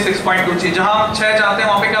लगाना भी वही 6.2 चाहिए। जहां हम 6 चाहते हैं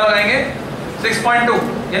वहां पे क्या लगाएंगे? 6.2,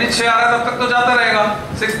 यानी 6 आ रहा है तब तक तो जाता रहेगा,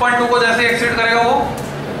 6.2 को जैसे एक्सीड करेगा वो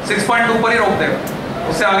 6.2 पर ही रोक देगा,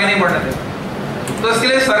 उससे आगे नहीं बढ़ने देगा। तो इसके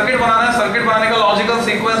लिए सर्किट बनाना है। सर्किट बनाने का लॉजिकल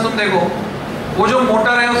सीक्वेंस तुम देखो, वो जो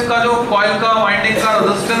मोटर है उसका जो कॉइल का वाइंडिंग का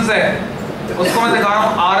रेजिस्टेंस है उसको मैं दिखा रहा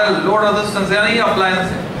हूँ RL, लोड रेजिस्टेंस, यानी ये अप्लायंस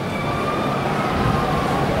है।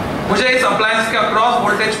 मुझे इस अप्लायंस के अक्रॉस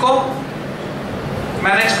वोल्टेज को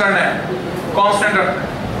मैनेज करना है, कांस्टेंट रखना है।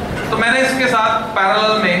 तो मैंने इसके साथ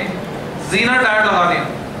पैरेलल में जेनर डायोड लगा दिया।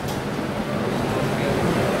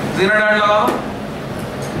 जेनर डायोड लगा दो,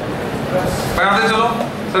 बनाते चलो,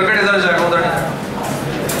 सर्किट इधर जाएगा उधर नहीं जाएगा।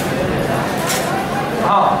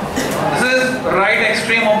 हाँ, this is right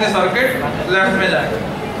extreme of the circuit, left में जाएगा।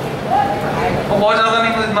 वो बहुत ज्यादा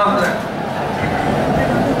नहीं, इतना है।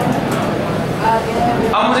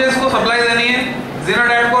 अब मुझे इसको सप्लाई देनी है, जेनर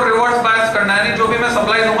डायोड को रिवर्स बायस करना है। जो भी मैं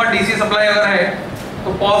सप्लाई दूंगा, डीसी सप्लाई अगर है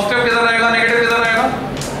तो पॉजिटिव किधर रहेगा, नेगेटिव किधर रहेगा?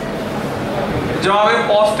 जवाब है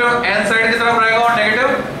पॉजिटिव एन साइड की तरफ रहेगा और नेगेटिव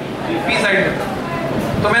पी साइड की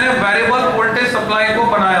तरफ। तो मैंने वेरिएबल वोल्टेज सप्लाई को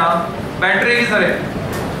बनाया बैटरी की तरह।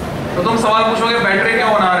 तो तुम सवाल पूछोगे बैटरी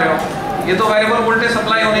क्यों बना रहे हो, ये तो वेरिएबल वोल्टेज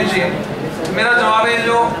सप्लाई होनी चाहिए। मेरा जवाब है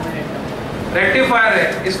जो रेक्टिफायर है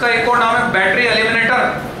इसका एक और नाम है बैटरी एलिमिनेटर।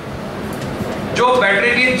 जो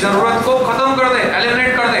बैटरी की जरूरत को खत्म कर दे,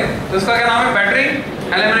 एलिमिनेट कर दे, तो इसका क्या नाम है? Battery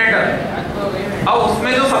eliminator. अब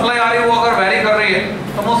उसमें जो सप्लाई आ रही है वो अगर वेरी कर रही है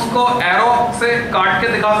तो मैं उसको एरो से काट के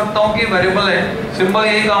दिखा सकता हूँ कि वेरिएबल है, सिंबल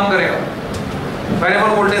यही काम करेगा, वेरिएबल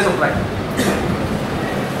वोल्टेज सप्लाई।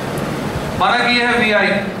 माना कि ये है VI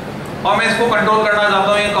और मैं इसको कंट्रोल करना चाहता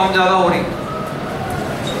हूँ, ये कम ज्यादा हो रही,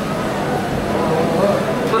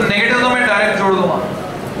 तो नेगेटिव तो मैं डायरेक्ट जोड़ दूंगा,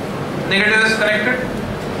 नेगेटिव इज कनेक्टेड।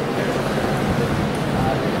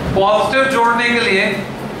 पॉजिटिव जोड़ने के लिए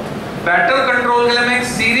बैटर कंट्रोल के लिए मैं एक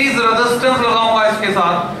सीरीज रेजिस्टेंस लगाऊंगा इसके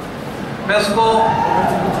साथ, मैं उसको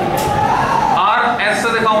RS से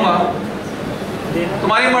दिखाऊंगा।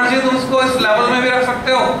 तुम्हारी मर्जी, तुम उसको इस लेवल में भी रख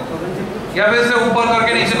सकते हो या फिर इसे ऊपर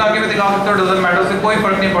करके नीचे लाके भी दिखा सकते हो, डजंट मैटर, से कोई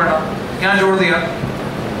फर्क नहीं पड़ना। यहाँ जोड़ दिया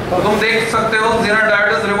तो तुम देख सकते हो zener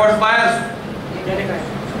diode is reverse biased।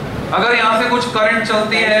 अगर यहाँ से कुछ करंट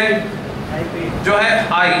चलती है जो है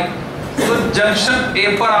I, तो जंक्शन A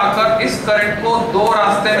पर आकर इस करंट को दो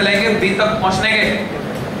रास्ते मिलेंगे B तक पहुंचने के।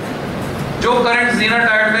 जो करंट zener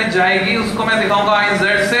diode में जाएगी उसको मैं दिखाऊंगा IZ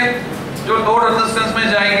से, जो लोड रेजिस्टेंस में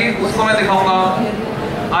जाएगी उसको मैं दिखाऊंगा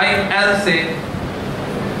IL से।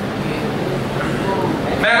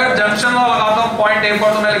 मैं अगर जंक्शन लॉ लगाता हूं पॉइंट A पर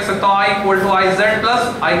तो मैं लिख सकता हूं I equal to IZ plus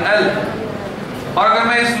IL, और अगर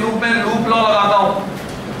मैं इस लूप में लूप लॉ लगाता हूं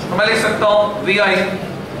तो मैं लिख सकता हूं VI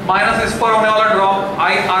माइनस इस पर होने वाला ड्रॉप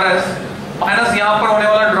IRS माइनस यहां पर होने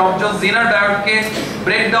वाला ड्रॉप जो zener diode के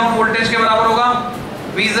ब्रेकडाउन वोल्टेज के बराबर होगा,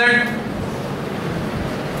 VZ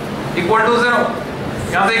इक्वल टू 0।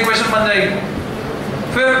 यहां से इक्वेशन बन जाएगी।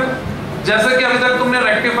 फिर जैसे कि अभी तक तुमने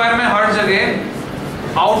रेक्टिफायर में हर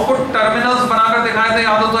जगह आउटपुट टर्मिनल्स बनाकर दिखाए थे,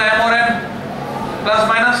 याद हो तो M और N प्लस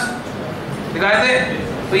माइनस दिखाए थे,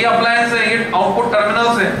 तो ये अप्लायंस है, ये आउटपुट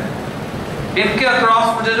टर्मिनल्स है, इनके अक्रॉस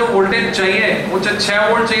मुझे जो वोल्टेज चाहिए वो 6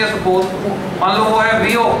 वोल्ट चाहिए सपोज, मान लो वो है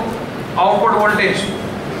VO आउटपुट वोल्टेज,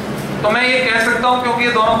 तो मैं ये कह सकता हूं क्योंकि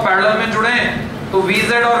ये दोनों पैरेलल में जुड़े हैं तो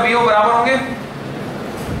VZ और VO बराबर होंगे,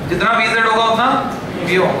 जितना VZ होगा उतना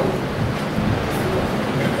VO।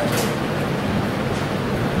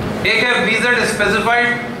 एक है VZ स्पेसिफाइड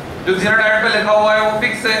जो zener diode पे लिखा हुआ है वो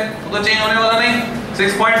फिक्स है, वो तो चेंज होने वाला नहीं,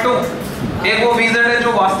 6.2। एक वो VZ है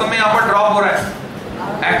जो वास्तव में यहाँ पर ड्रॉप हो रहा है,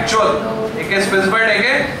 एक्चुअल, एक है स्पेसिफाइड, एक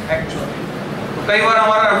है एक्चुअल। तो कई बार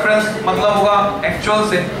हमारा रेफरेंस मतलब होगा एक्चुअल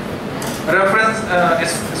से, रेफरेंस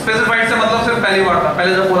स्पेसिफाइड से मतलब सिर्फ पहली बार था,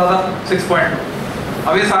 पहले जब बोला था 6.2,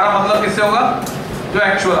 अब ये सारा मतलब किससे होगा? जो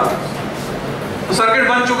एक्चुअल आ रहा है। तो सर्किट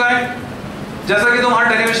बन चुका है, जैसा कि तुम हर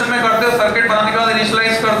डेरिवेशन में करते हो, सर्किट बनाने के बाद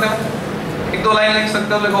इनिशियलाइज करते हो, एक दो लाइन लिख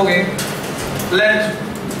सकते हो, लिखोगे length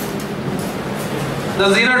the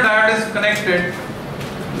zener diode is connected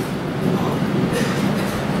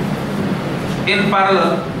in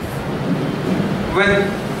parallel with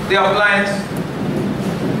the appliance,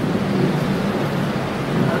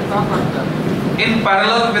 in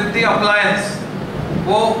parallel with the appliance,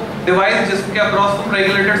 वो डिवाइस जिसके अक्रॉस तुम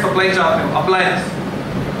रेगुलेटेड सप्लाई चाहते हो, appliance,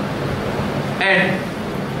 and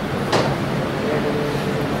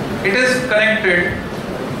it is connected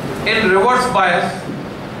in reverse bias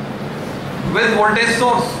with voltage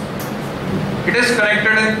source. It is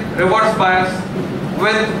connected in reverse bias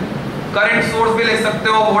with current source भी लिख सकते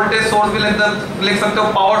हो, voltage source भी लिख सकते हो,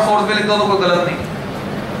 power source भी लिख दो तो कोई गलत नहीं,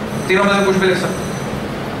 तीनों में से कुछ भी लिख सकते हो।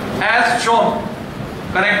 As shown,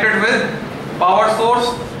 connected with power source,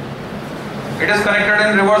 it is connected in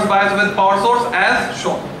reverse bias with power source as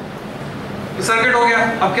shown। ये सर्किट हो गया।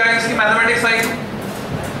 अब क्या है इसकी मैथमेटिक्स आई,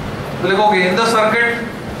 तो लिखोगे in the circuit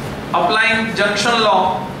applying junction law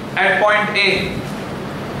at point A,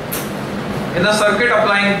 in the circuit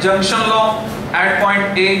applying junction law at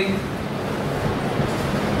point A,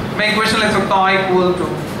 मैं इक्वेशन लिख सकता हूँ I equal to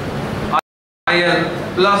IL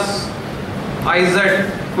plus IZ,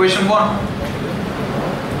 equation 1,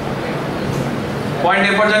 point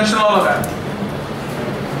A पर जंक्शन लॉ लगा है,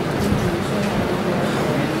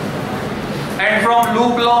 and from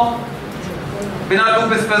loop law, बिना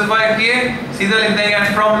loop specify किए सीधे लिख देंगे,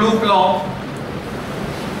 and from loop law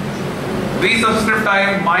V subscript I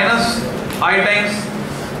minus I times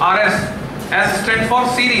RS, S stand for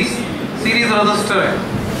series, series register है,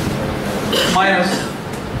 minus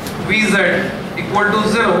VZ equal to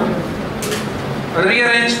 0।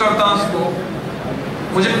 Rearrange करता हूं उसको,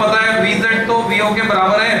 मुझे पता है VZ तो VO के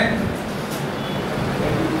बराबर है,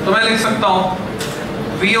 तो मैं लिख सकता हूं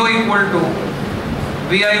VO equal to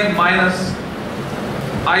VI minus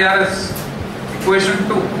IRS, equation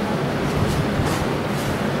 2,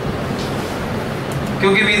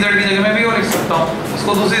 क्योंकि VZ की जगह मैं VO लिख सकता हूं,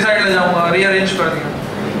 उसको दूसरी साइड ले जाऊंगा, रीअरेंज कर दिया।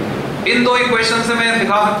 इन दो इक्वेशन से मैं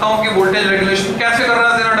दिखा सकता हूं कि वोल्टेज रेगुलेशन कैसे कर रहा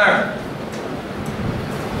है zener diode।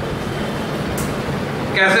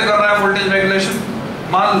 कैसे कर रहा है वोल्टेज रेगुलेशन?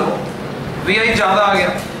 मान लो VI ज्यादा आ गया,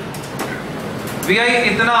 VI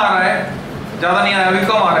इतना आ रहा है, ज्यादा नहीं आया, अभी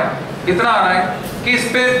कम आ रहा है, इतना आ रहा है कि इस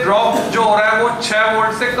पे ड्रॉप जो हो रहा है वो 6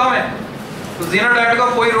 वोल्ट से कम है, तो zener diode का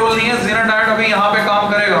कोई रोल नहीं है। zener diode अभी यहाँ पे काम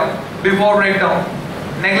करेगा before breakdown,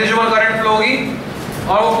 negligible current flow होगी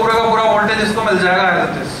और वो पूरा का पूरा वोल्टेज इसको मिल जाएगा एज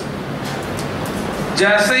इट इज।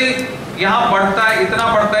 जैसे ही यहाँ बढ़ता है, इतना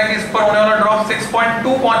बढ़ता है कि इस पर होने वाला ड्रॉप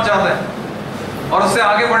 6.2 पहुंच जाता है और उससे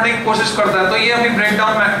आगे बढ़ने की कोशिश करता है, तो ये अभी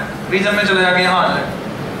ब्रेकडाउन में रीजन में चले जाके यहाँ आ जाए।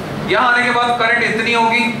 यहाँ आने के बाद करंट इतनी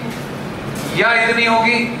होगी या इतनी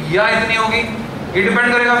होगी या इतनी होगी, ये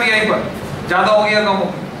डिपेंड करेगा VI पर, ज्यादा होगी या कम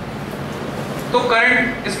होगी। तो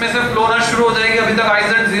करंट इसमें से फ्लो होना शुरू हो जाएगी। अभी तक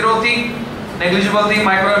IZ 0 थी, नेग्लिजिबल थी,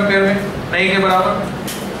 माइक्रो एम्पियर में नहीं के बराबर।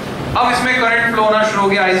 अब इसमें करंट फ्लो होना शुरू हो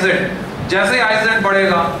गया IZ। जैसे ही IZ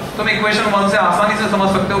बढ़ेगा तुम इक्वेशन 1 से आसानी से समझ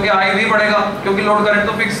सकते हो कि I भी बढ़ेगा, क्योंकि लोड करंट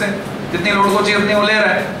तो फिक्स है, जितनी लोड को चाहिए उतनी वो ले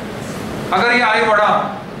रहा है। अगर ये I बढ़ा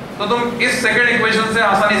तो तुम इस सेकंड इक्वेशन से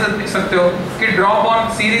आसानी से देख सकते हो कि drop on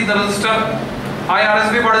series resistor IRS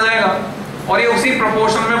भी बढ़ जाएगा और ये उसी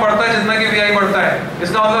प्रोपोर्शन में बढ़ता है जितना कि VI बढ़ता है।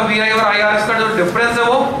 इसका मतलब VI और IRS का जो डिफरेंस है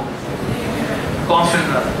वो कांस्टेंट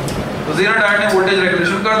रहा। तो zener diode ने वोल्टेज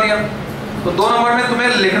रेगुलेशन कर दिया। तो 2 नंबर में तुम्हें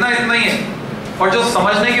लिखना इतना ही है और जो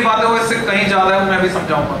समझने की बात है वो इससे कहीं ज्यादा है, वो मैं भी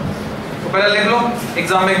समझाऊंगा। तो पहले लिख लो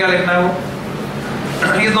एग्जाम में क्या लिखना है वो।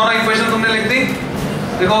 ये दोनों इक्वेशन तुमने लिख दी,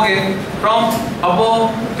 देखोगे from above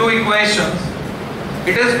 2 equations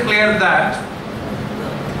it is clear that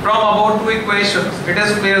from above 2 equations it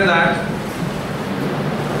is clear that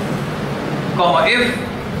comma if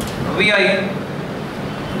VI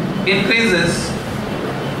increases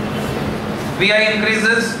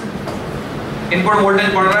input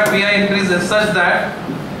voltage बढ़ रहा है, VI increases such that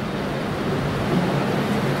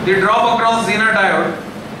the drop across zener diode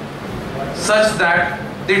such that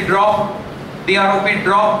the DROP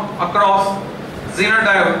drop across zener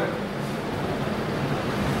diode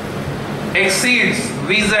exceeds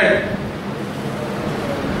VZ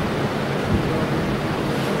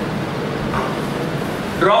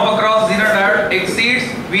drop across zener diode exceeds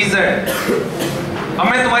VZ। अब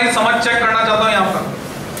मैं तुम्हारी समझ check करना चाहता हूं यहाँ पर।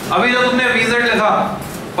 अभी जो तुमने VZ लिखा,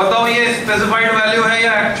 बताओ ये स्पेसिफाइड वैल्यू है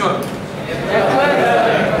या एक्चुअल?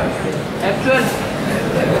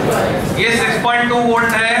 ये 6.2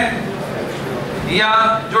 वोल्ट है या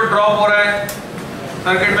जो ड्रॉप हो रहा है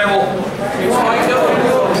सर्किट में वो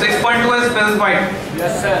 6.2 है स्पेसिफाइड।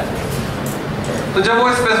 Yes sir. तो जब वो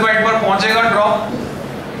स्पेसिफाइड पर पहुंचेगा ड्रॉप,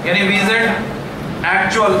 यानी VZ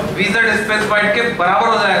एक्चुअल VZ स्पेसिफाइड के बराबर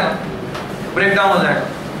हो जाएगा, ब्रेकडाउन हो जाएगा।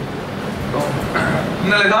 तो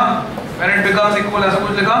हमने लिखा when it becomes equal, ऐसा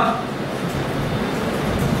कुछ लिखा,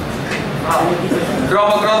 drop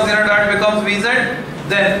across zener diode becomes VZ,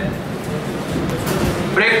 then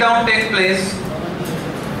breakdown takes place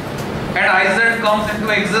and IZ comes into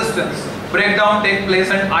existence. Breakdown takes place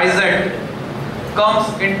and IZ comes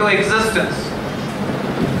into existence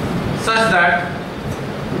such that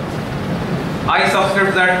I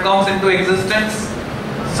subscript Z comes into existence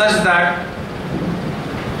such that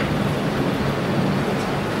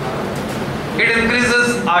it increases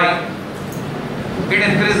I. It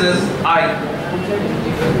increases I.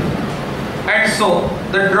 And so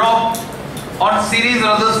the drop on series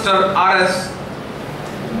resistor RS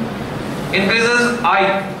increases I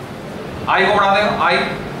को बढ़ा देगा I,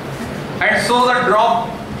 and so the drop,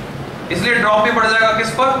 इसलिए drop भी बढ़ जाएगा किस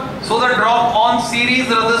पर? So the drop on series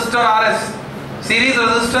resistor RS, series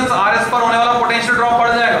resistance RS पर होने वाला पोटेंशियल ड्रॉप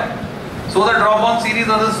बढ़ जाएगा। So the drop on series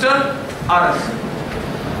resistor RS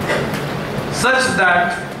such that,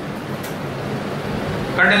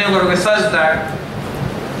 continue करोगे, such that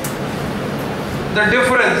the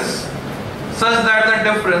difference, such that the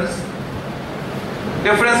difference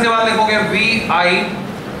के बाद लिखोगे VI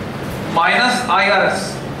माइनस IRS,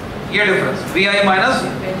 ये डिफरेंस VI माइनस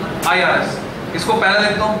IRS, इसको पहले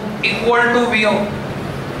लिखता हूं equal to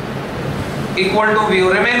VO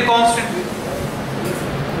remain constant,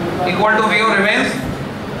 equal to VO remains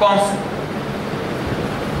constant.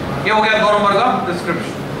 ये हो गया 2 नंबर का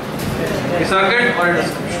डिस्क्रिप्शन, सर्किट और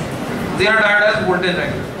description. zener diode as voltage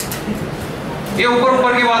regulator. ये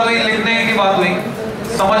ऊपर की बात हुई, लिखने की बात हुई,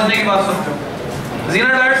 समझने की बात समझो।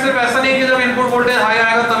 zener diode सिर्फ ऐसा नहीं कि जब इनपुट वोल्टेज हाई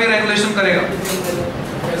आएगा तभी रेगुलेशन करेगा।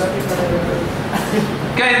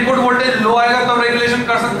 क्या इनपुट वोल्टेज लो आएगा तब रेगुलेशन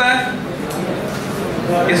कर सकता है?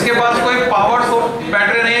 इसके पास कोई पावर सोर्स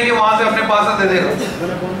बैटरी नहीं है कि वहां से अपने पास से दे देगा।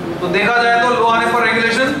 तो देखा जाए तो लो आने पर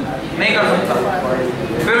रेगुलेशन नहीं कर सकता।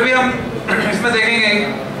 फिर भी हम इसमें देखेंगे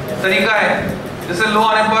तरीका है जिससे लो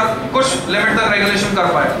आने पर कुछ लिमिट तक रेगुलेशन कर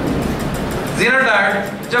पाए। zener diode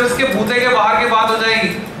जब इसके बूते के बाहर की बात हो जाएगी,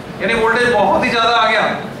 यानी वोल्टेज बहुत ही ज्यादा आ गया,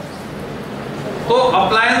 तो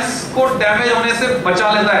अप्लायंस को डैमेज होने से बचा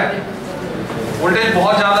लेता है, वोल्टेज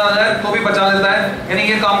बहुत ज्यादा आ जाए तो भी बचा लेता है, यानी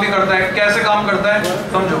ये काम भी करता है। कैसे काम करता है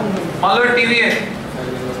समझो। मान लो टीवी है,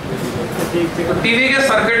 तो टीवी के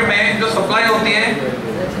सर्किट में जो सप्लाई होती है,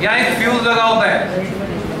 यहाँ एक फ्यूज लगा होता है,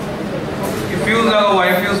 फ्यूज लगा हुआ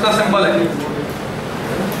है, फ्यूज का सिंबल है।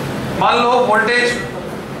 मान लो वोल्टेज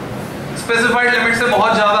स्पेसिफाइड लिमिट से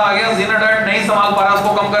बहुत ज्यादा आ गया, zener डायोड नहीं संभाल पा रहा,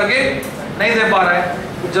 उसको कम करके नहीं दे पा रहा है,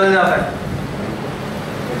 जल जाता है।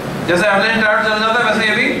 जैसे एवरेज डायोड जल जाता है वैसे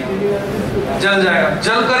ये भी जल जाएगा।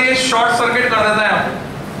 जलकर ये शॉर्ट सर्किट कर देता है।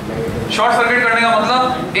 शॉर्ट सर्किट करने का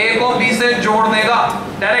मतलब ए को बी से जोड़ देगा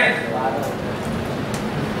डायरेक्ट,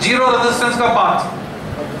 जीरो रेजिस्टेंस का पाथ।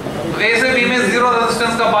 ए से बी में जीरो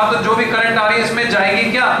रेजिस्टेंस का पाथ, तो जो भी करंट आ रही है इसमें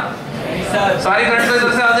जाएगी क्या, सारी करंट तो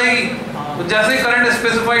इधर से आ जाएगी। तो जैसे ही करंट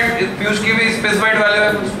स्पेसिफाइड, फ्यूज की भी स्पेसिफाइड वैल्यू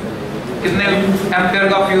है, कितने एम्पियर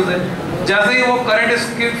का फ्यूज है, जैसे ही वो करंट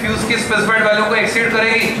इसकी फ्यूज की स्पेसिफाइड वैल्यू को एक्सीड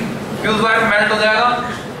करेगी, फ्यूज वायर मेल्ट हो जाएगा,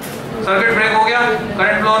 सर्किट ब्रेक हो गया,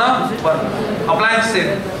 करंट फ्लो होना बंद। अप्लायंस से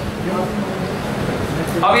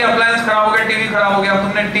अब ये अप्लायंस खराब हो गया, टीवी खराब हो गया,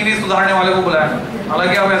 तुमने टीवी सुधारने वाले को बुलाया,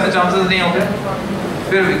 हालांकि अब ऐसे चांसेस नहीं होते,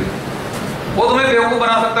 फिर भी वो तुम्हें बेवकूफ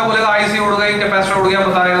बना सकता है, बोलेगा आईसी उड़ गई, कैपेसिटर उड़ गया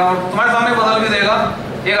बताएगा, और तुम्हारे सामने बदल भी देगा,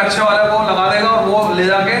 एक अच्छे वाले को लगा देगा और वो ले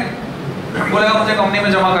जाके बोलेगा मुझे कंपनी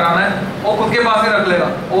में जमा कराना है, वो खुद के पास ही रख लेगा,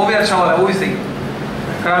 वो भी अच्छा वाला है, वो भी सही,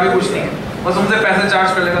 खराबी कुछ नहीं है, बस तुमसे पैसे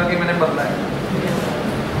चार्ज कर लेगा कि मैंने बदला है।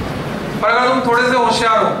 पर अगर तुम थोड़े से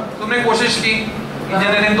होशियार हो, तुमने कोशिश की,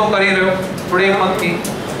 इंजीनियरिंग तो कर ही रहे हो, थोड़ी हिम्मत की,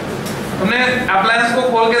 तुमने अप्लायंस को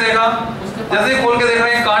खोल के देखा, जैसे ही खोल के देखा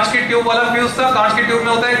एक कांच की ट्यूब वाला फ्यूज था, कांच की ट्यूब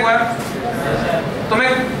में होता है एक वायर,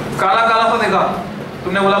 तुम्हें काला काला सा देखा,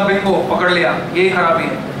 तुमने बोला बिंगो पकड़ लिया, यही खराबी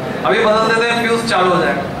है, अभी बदल देते हैं, फ्यूज चालू हो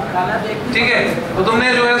जाएगा, ठीक है। तो तुमने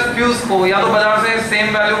जो है फ्यूज को या तो बाजार से सेम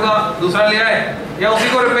वैल्यू का दूसरा लिया है, या उसी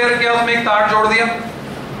को रिपेयर किया, उसमें एक तार जोड़ दिया,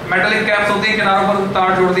 मेटालिक कैप्स होती है किनारों पर, तार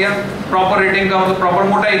जोड़ दिया प्रॉपर रेटिंग का, मतलब प्रॉपर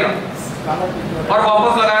मोटाई का, और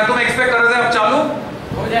वापस लगाया। तुम एक्सपेक्ट कर रहे थे अब चालू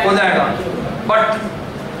हो जाएगा, बट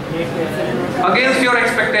अगेंस्ट योर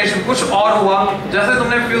एक्सपेक्टेशन कुछ और हुआ। जैसे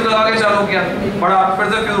तुमने फ्यूज लगा के चालू किया, बड़ा फिर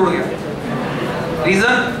से फ्यूज उड़ गया।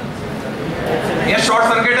 रीजन ये शॉर्ट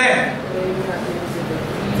सर्किट है।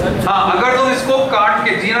 हाँ, अगर तुम इसको काट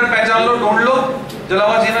के जीनर पहचान लो, ढूंढ लो, जला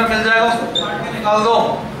हुआ जीनर मिल जाएगा, उसको काट के निकाल दो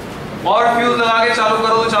और फ्यूज लगा के चालू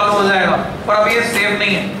करो तो चालू हो जाएगा, पर अब ये सेफ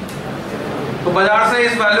नहीं है। तो बाजार से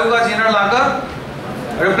इस वैल्यू का जीनर लाकर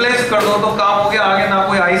रिप्लेस कर दो तो काम हो गया, आगे ना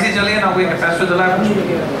कोई आईसी चली है ना कोई कैपेसिटर चला है।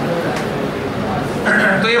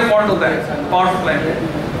 तो ये फॉल्ट होता है पावर सप्लाई में।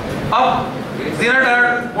 अब zener डायोड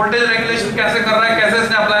वोल्टेज रेगुलेशन कैसे कर रहा है, कैसे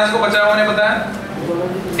इसने अप्लायंस को बचाया मैंने बताया।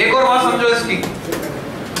 एक और बात समझो इसकी,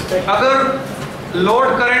 अगर लोड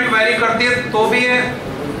करंट वेरी करती है तो भी ये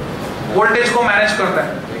वोल्टेज को मैनेज करता है।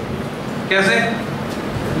 कैसे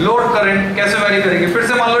लोड करंट कैसे वेरी करेगी? फिर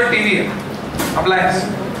से मान लो टीवी है, अप्लायंस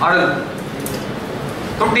आरएल,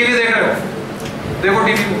 तुम टीवी देख रहे हो, देखो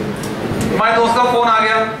टीवी को, तुम्हारे दोस्त का फोन आ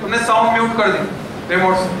गया, तुमने साउंड म्यूट कर दी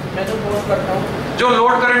रिमोट से, मैं तो पोस्ट करता हूं, जो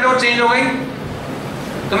लोड करंट है वो चेंज हो गई,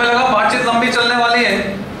 तुम्हें लगा बातचीत लंबी चलने वाली है,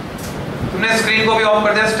 तुमने स्क्रीन को भी ऑफ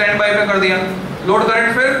कर दिया, स्टैंड बाय पे कर दिया, लोड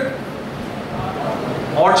करंट फिर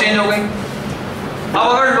और चेंज हो गई। अब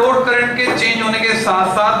अगर लोड करंट के चेंज होने के साथ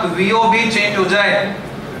साथ वीओ भी चेंज हो जाए,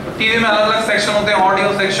 तो टीवी में अलग अलग सेक्शन होते हैं,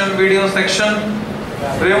 audio section, video section,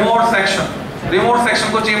 remote section. Remote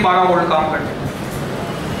section को चाहिए 12 वोल्ट काम करने।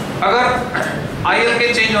 अगर आईएल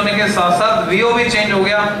के चेंज होने के साथ साथ वीओ भी चेंज हो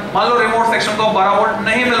गया, मान लो रिमोट सेक्शन को 12 वोल्ट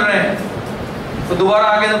नहीं मिल रहे हैं, तो दोबारा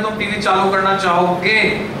आगे जब तुम टीवी चालू करना चाहोगे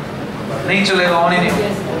नहीं चलेगा, ऑन ही नहीं होगा।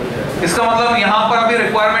 इसका मतलब यहाँ पर अभी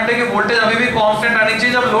रिक्वायरमेंट है कि वोल्टेज अभी भी कांस्टेंट आनी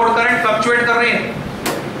चाहिए जब लोड करंट फ्लक्चुएट कर रही है।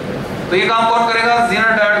 तो ये काम कौन करेगा?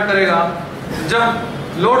 zener डायोड करेगा। जब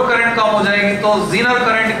लोड करंट कम हो जाएगी तो zener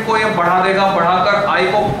करंट को ये बढ़ा देगा, बढ़ाकर आई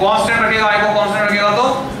को कांस्टेंट रखेगा। आई को कांस्टेंट रखेगा तो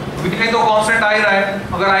वीआई तो कांस्टेंट आ ही रहा है,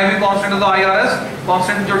 अगर आई भी कांस्टेंट है तो आईआरएस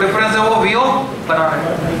कांस्टेंट, जो डिफरेंस है वो वीओ बना रहा है।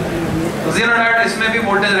 तो zener डायोड इसमें भी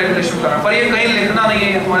वोल्टेज रेगुलेशन कर रहा है, पर ये कहीं लिखना नहीं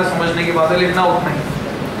है, ये तुम्हारे समझने की बात है, लिखना उतना ही,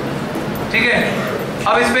 ठीक है।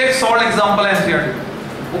 अब इस पे एक सॉल्व एग्जांपल है एनसीईआरटी,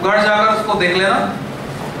 वो घर जाकर उसको देख लेना,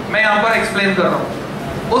 मैं यहाँ पर एक्सप्लेन कर रहा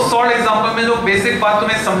हूँ। उस सॉल्व एग्जांपल में जो बेसिक बात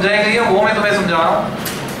तुम्हें समझाई गई है वो मैं तुम्हें समझा रहा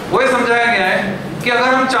हूँ। वो ये समझाया गया है कि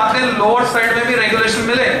अगर हम चाहते हैं लोअर साइड में भी रेगुलेशन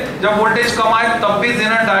मिले, जब वोल्टेज कम आए तब भी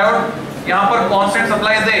zener डायोड यहाँ पर कांस्टेंट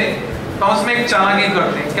सप्लाई दे, तो हम उसमें एक चालाकी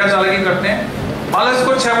करते हैं। क्या चालाकी करते हैं? मान लो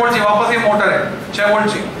इसको 6 वोल्ट चाहिए, वापस ये मोटर है 6 वोल्ट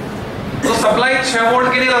चाहिए, तो सप्लाई 6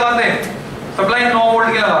 वोल्ट की नहीं लगाते, सप्लाई 9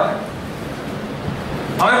 वोल्ट की लगाते हैं।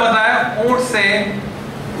 हमें पता है ऊंट से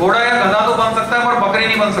घोड़ा या गधा तो बन सकता है पर बकरी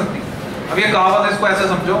नहीं बन सकती। अब ये कहावत है, इसको ऐसे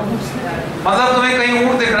समझो, मतलब तुम्हें कहीं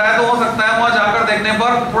ऊंट दिख रहा है तो हो सकता है वहां जाकर देने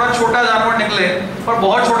पर थोड़ा छोटा जानवर निकले, पर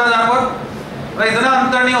बहुत छोटा जानवर, इतना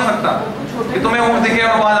अंतर नहीं हो सकता कि तुम्हें ऊंट दिखे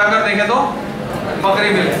और वहां जाकर देखे तो बकरी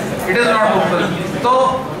मिले। It is not possible. तो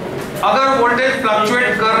अगर वोल्टेज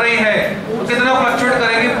फ्लक्चुएट कर रही है तो कितना फ्लक्चुएट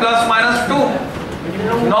करेगी? Plus minus 2।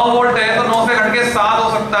 9 वोल्ट है तो 9 से घट के 7 हो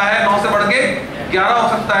सकता है, 9 से बढ़ के 11 हो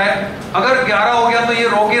सकता है। अगर 11 हो गया तो ये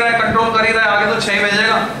रोक ही रहा है, कंट्रोल कर ही रहा है, आगे तो 6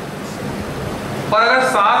 भेजेगा। पर अगर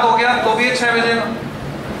 7 हो गया तो भी ये 6 भेजेगा।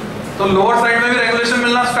 तो लोअर साइड में भी रेगुलेशन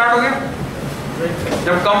मिलना स्टार्ट हो गया।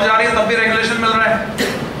 जब कम जा रही है तब भी रेगुलेशन मिल रहा है,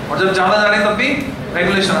 और जब ज्यादा जा रही है तब भी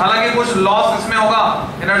रेगुलेशन। हालांकि कुछ लॉस इसमें होगा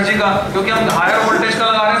एनर्जी का, क्योंकि हम हायर वोल्टेज का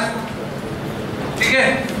लगा रहे हैं। ठीक है,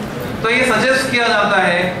 तो ये सजेस्ट किया जाता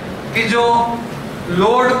है कि जो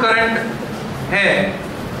लोड करंट है,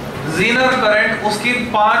 जीनर करंट, उसकी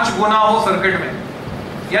 5 गुना हो सर्किट में,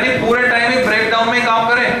 यानी पूरे टाइम ही ब्रेकडाउन में काम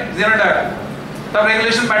करे जीनर डायोड, तब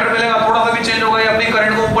रेगुलेशन बेटर मिलेगा। थोड़ा सा भी चेंज होगा, ये अपनी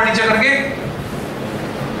करंट को ऊपर नीचे करके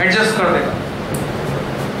एडजस्ट कर देगा।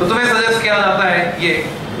 तो तुम्हें सजेस्ट किया जाता है, ये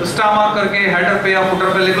स्टार मार्क करके हेडर पे या फुटर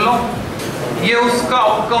पे लिख लो। ये उसका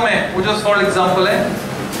आउटकम है, वो जो सॉल्व एग्जांपल है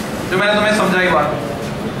जो मैंने तुम्हें समझाई बात।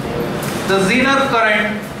 The zener current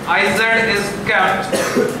IZ is kept,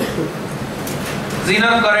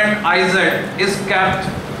 zener current IZ is kept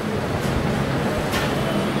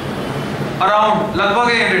around, लगभग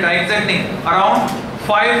ये डेटा एग्जैक्ट नहीं, around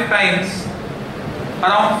 5 times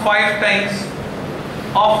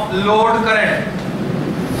of load current,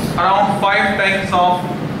 around 5 times of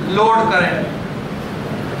load current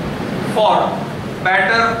for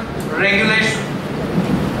better regulation,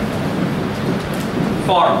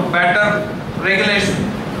 for better regulation।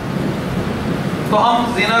 तो हम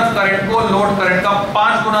zener करंट को load current का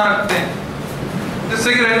 5 गुना रखते हैं,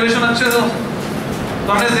 जिससे कि रेगुलेशन अच्छे से हो।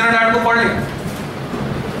 तो हमने zener डायोड को पढ़ लिया।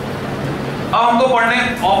 अब हमको पढ़ने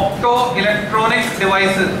opto electronic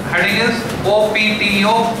devices, heading is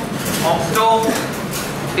OPTO, opto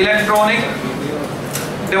electronic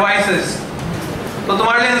devices. तो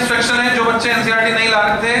तुम्हारे लिए इंस्ट्रक्शन है, जो बच्चे एनसीईआरटी नहीं ला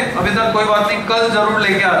रहे थे अभी तक, कोई बात नहीं, कल जरूर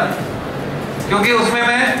लेके आ जाए, क्योंकि उसमें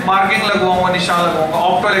मैं मार्किंग लगवाऊंगा, निशान लगवाऊंगा।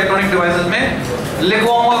 ऑप्टो इलेक्ट्रॉनिक डिवाइसेस में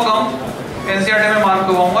लिखवाऊंगा कम, एनसीईआरटी में मार्क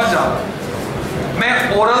करवाऊंगा ज्यादा। मैं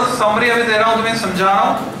ओरल समरी अभी दे रहा हूं, तुम्हें समझा रहा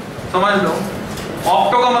हूं, समझ लो।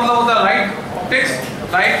 ऑप्टो का मतलब होता है light, optics,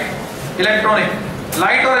 light, electronic.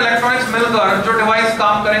 Light और इलेक्ट्रॉनिक्स मिलकर जो डिवाइस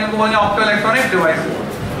काम करेंगे वो बोलेंगे ऑप्टो इलेक्ट्रॉनिक डिवाइस।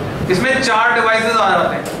 इसमें 4 डिवाइसेस आ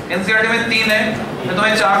जाते हैं, एनसीईआरटी में 3 है, मैं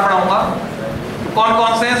तुम्हें 4 पढ़ाऊंगा। कौन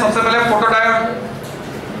कौन से हैं? सबसे पहले फोटो डायोड,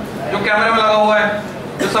 जो कैमरे में लगा हुआ है,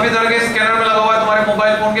 जो सभी तरह के स्कैनर में लगा हुआ है, तुम्हारे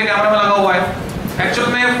मोबाइल फोन के कैमरे में लगा हुआ है। एक्चुअल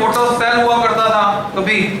में फोटो सेल हुआ करता था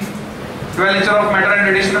कभी, 12 nature of matter and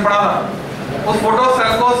radiation में पढ़ा था। उस फोटो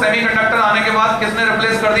सेल को सेमीकंडक्टर आने के बाद किसने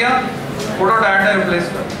रिप्लेस कर दिया? फोटो डायोड ने रिप्लेस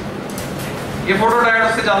कर दिया। ये फोटो डायोड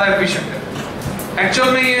उससे ज्यादा एफिशिएंट है। एक्चुअल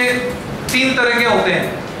में ये 3 तरह के होते हैं।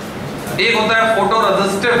 एक होता है फोटो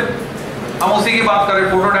रेजिस्टिव, हम उसी की बात कर रहे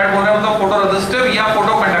हैं, फोटो डायोड बोल रहे हैं, मतलब फोटो रेजिस्टिव या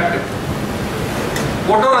फोटो कंडक्टिव।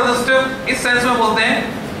 फोटो रेजिस्टिव इस सेंस में बोलते हैं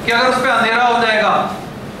कि अगर उस पर अंधेरा हो जाएगा,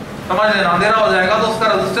 समझ लेना, अंधेरा हो जाएगा तो उसका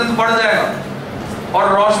रेजिस्टेंस बढ़ जाएगा, और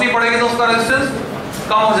रोशनी पड़ेगी तो उसका रेजिस्टेंस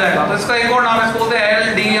कम हो जाएगा। तो इसका एक और नाम है, इसको बोलते हैं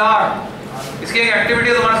LDR। इसकी एक एक्टिविटी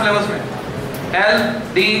है तुम्हारे सिलेबस में,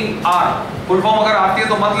 LDR। फुल फॉर्म अगर आती है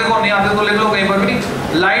तो मत लिखो, नहीं आती तो लिख लो कहीं पर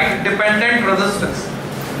भी। लाइट डिपेंडेंट रेजिस्टेंस,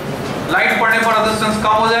 लाइट पड़ने पर रेजिस्टेंस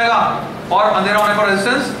कम हो जाएगा और अंधेरा होने पर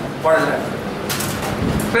रेजिस्टेंस बढ़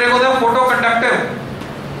जाएगा। फिर एक होता है फोटो कंडक्टिव,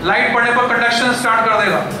 लाइट पड़ने पर कंडक्शन स्टार्ट कर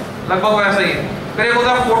देगा, लगभग वैसा ही है। फिर एक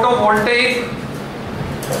होता है फोटो वोल्टेइक,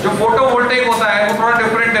 जो फोटो वोल्टेइक होता है वो थोड़ा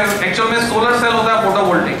डिफरेंट है, एक्चुअल में सोलर सेल होता है फोटो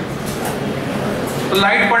वोल्टेइक। तो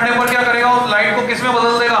लाइट पड़ने पर क्या करेगा, उस लाइट को किस में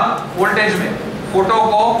बदल देगा? वोल्टेज में। फोटो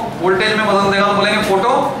को वोल्टेज में बदल देगा, तो बोलेंगे photo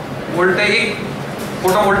voltaic,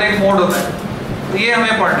 photo voltaic mode होता है। तो ये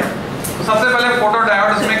हमें पढ़ने। तो सबसे पहले फोटो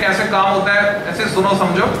डायोड, इसमें कैसे काम होता है ऐसे सुनो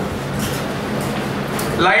समझो।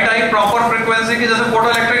 लाइट आई प्रॉपर फ्रीक्वेंसी की, जैसे फोटो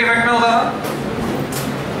इलेक्ट्रिक इफेक्ट में होता था,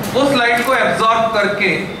 उस लाइट को एब्जॉर्ब करके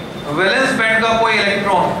वैलेंस बैंड का कोई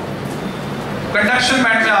इलेक्ट्रॉन कंडक्शन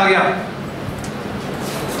बैंड में आ गया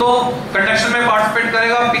तो कंडक्शन में पार्टिसिपेट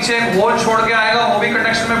करेगा, पीछे एक होल छोड़ के आएगा, वो भी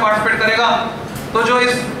कंडक्शन में पार्टिसिपेट करेगा। तो जो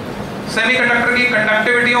इस सेमीकंडक्टर की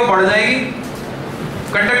कंडक्टिविटी वो बढ़ जाएगी।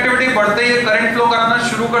 कंडक्टिविटी बढ़ते ही करंट फ्लो कराना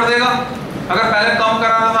शुरू कर देगा। अगर पहले कम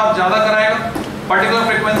कराना था अब ज्यादा कराएगा, पर्टिकुलर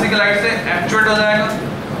फ्रीक्वेंसी की लाइट से एक्चुएट हो जाएगा।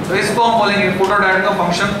 तो इसको हम बोलेंगे फोटो डायोड का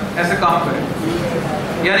फंक्शन ऐसे काम करेगा,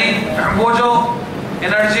 यानी वो जो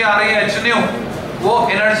एनर्जी आ रही है hν, वो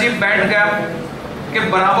एनर्जी बैंड गैप के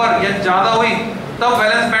बराबर या ज्यादा हुई तब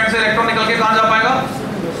वैलेंस बैंड से इलेक्ट्रॉन निकल के कहां जा पाएगा?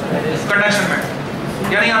 Conduction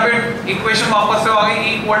band. यानी यहाँ पे इक्वेशन वापस से आ गई,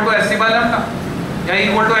 E = SC/λ या E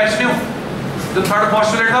 = hν। जो थर्ड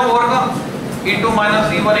पोस्टुलेट था बोर का, E2 minus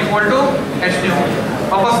E1 equal to H new,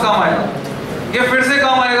 वापस काम आएगा। ये फिर से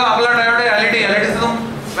काम आएगा। अगला डायोड है एलईडी। एलईडी से तुम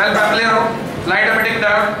वेल फैमिलियर हो, लाइट एमिटिंग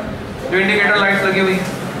डायोड, जो इंडिकेटर लाइट्स लगी हुई है।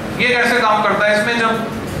 ये कैसे काम करता है? इसमें जब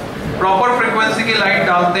प्रॉपर फ्रीक्वेंसी की लाइट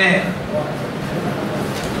डालते हैं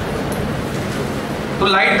तो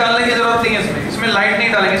लाइट डालने की जरूरत नहीं है इसमें। इसमें लाइट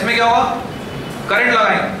नहीं डालेंगे, इसमें क्या होगा? करंट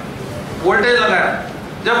लगाएंगे, वोल्टेज लगाया।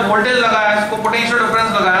 जब वोल्टेज लगाया, इसको पोटेंशियल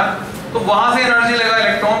डिफरेंस लगाया, तो वहां से एनर्जी लेगा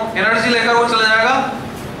इलेक्ट्रॉन, एनर्जी लेकर वो चला जाएगा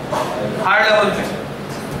हायर लेवल पे,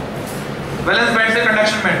 वैलेंस बैंड से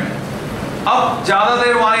कंडक्शन बैंड में। अब ज्यादा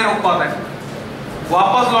देर वहां नहीं रोक पाता है,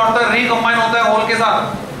 वापस लौटता है, रिकंबाइन होता है होल के साथ।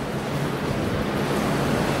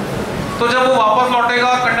 तो जब वो वापस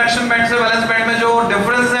लौटेगा कंडक्शन बैंड से वैलेंस बैंड में, जो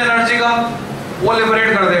डिफरेंस है एनर्जी का वो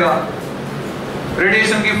लिबरेट कर देगा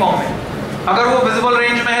रेडिएशन की फॉर्म में। अगर वो विजिबल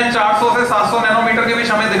रेंज में है 400 से 700 नैनोमीटर के बीच,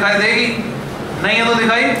 हमें दिखाई देगी? नहीं है तो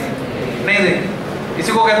दिखाई नहीं देगी।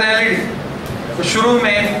 इसी को कहते हैं एलईडी। तो शुरू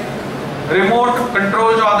में रिमोट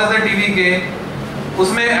कंट्रोल जो आते थे टीवी के,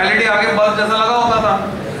 उसमें एलईडी आगे बल्ब जैसा लगा होता था।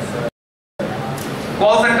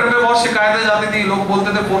 कॉल सेंटर पे बहुत शिकायतें जाती थी, लोग बोलते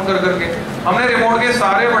थे फोन कर करके, हमने रिमोट के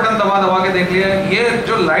सारे बटन दबा दबा के देख लिया, ये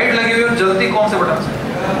जो लाइट लगी हुई है जलती कौन से बटन से?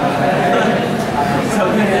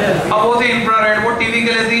 अब वो थी इंफ्रारेड, वो टीवी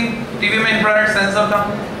के लिए थी, टीवी में इंफ्रारेड सेंसर था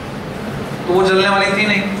तो वो जलने वाली थी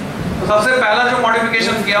नहीं। तो सबसे पहला जो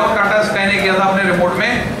मॉडिफिकेशन किया वो टाटा स्काई ने किया था अपने रिमोट में,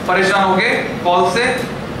 परेशान होके कॉल से।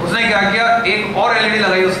 उसने क्या किया, एक और एलईडी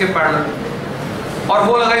लगाई उसके पैरेलल, और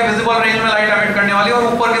वो लगाई विजिबल रेंज में लाइट एमिट करने वाली, और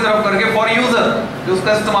ऊपर की तरफ करके फॉर यूजर जो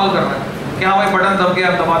उसका इस्तेमाल कर रहा है कि हाँ भाई बटन दब गया,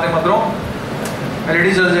 आप दबाते मत रहो,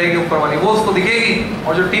 एलईडी जल जाएगी ऊपर वाली, वो उसको दिखेगी।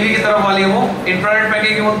 और जो टीवी की तरफ वाली है वो इंफ्रारेड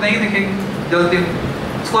फेंकेगी, वो नहीं दिखेगी जलती हुई।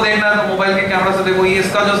 इसको देखना है तो मोबाइल के कैमरा से देखो, ये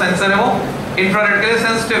इसका जो सेंसर है वो इंफ्रारेड के लिए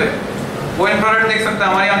सेंसिटिव है, वो इंफ्रारेड देख सकता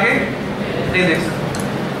है, हमारी आंखें नहीं देख सकती।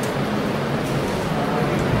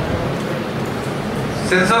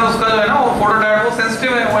 सेंसर उसका जो है ना वो फोटो डायोड, वो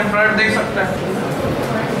सेंसिटिव है, वो इंफ्रारेड देख सकता है,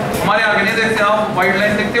 हमारी आंखें नहीं देखते। आप व्हाइट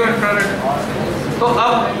लाइन देखते हो इंफ्रारेड। तो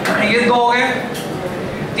अब ये दो हो गए।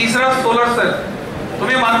 तीसरा सोलर सेल। तुम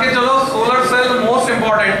ये मान के चलो सोलर सेल मोस्ट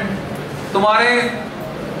इंपॉर्टेंट। तुम्हारे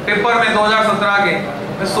पेपर में 2017 के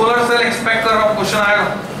मैं सोलर सेल एक्सपेक्ट कर रहा हूँ, क्वेश्चन आएगा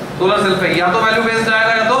सोलर सेल पे, या तो वैल्यू बेस्ड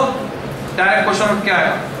आएगा या तो डायरेक्ट क्वेश्चन उठ के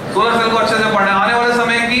आएगा। सोलर सेल को अच्छे से पढ़ना, आने वाले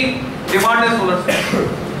समय की डिमांड है सोलर सेल।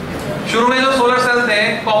 शुरू में जो सोलर सेल थे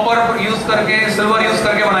कॉपर यूज करके, सिल्वर यूज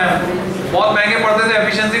करके बनाया, बहुत महंगे पड़ते थे,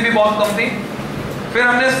 एफिशिएंसी भी बहुत कम थी। फिर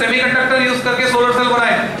हमने सेमीकंडक्टर यूज करके सोलर सेल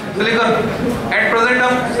बनाए, सिलिकॉन। एट प्रेजेंट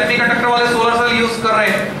हम सेमीकंडक्टर वाले सोलर सेल यूज कर रहे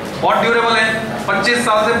हैं, बहुत ड्यूरेबल है, 25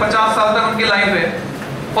 साल से 50 साल तक उनकी लाइफ है,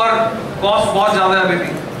 पर कॉस्ट बहुत ज्यादा है अभी भी।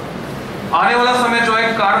 आने वाला समय जो है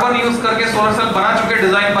कार्बन यूज करके सोलर सेल बना चुके,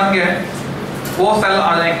 डिजाइन बन गया है, वो सेल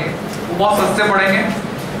आ जाएंगे, वो बहुत सस्ते पड़ेंगे,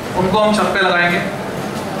 उनको हम छत पे लगाएंगे।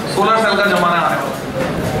 सोलर सेल का जमाना आने वाला।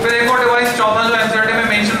 फिर एक और डिवाइस चौथा जो एनसीईआरटी में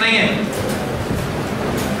मेंशन नहीं है,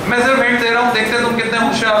 मैं सिर्फ हिंट दे रहा हूँ, देखते तुम कितने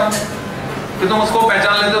होशियार कि तुम उसको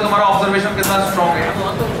पहचान लेते हो, तुम्हारा ऑब्जर्वेशन कितना स्ट्रॉन्ग है।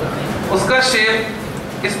 उसका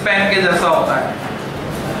शेप इस पेन के जैसा होता है,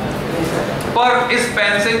 पर इस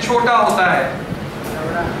पेन से छोटा होता है।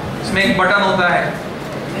 इसमें एक बटन होता है,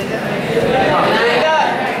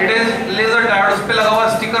 इट इज लेजर डायोड। उस पे लगा हुआ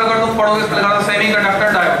स्टिकर अगर तुम पढ़ोगे, इस पे लगा हुआ सेमीकंडक्टर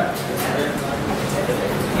डायोड।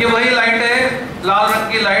 ये वही लाइट है, लाल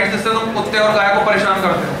रंग की लाइट, जिससे तुम कुत्ते और गाय को परेशान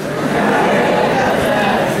करते हो।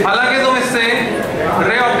 हालांकि तुम इससे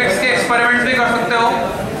रे ऑप्टिक्स के एक्सपेरिमेंट्स भी कर सकते हो,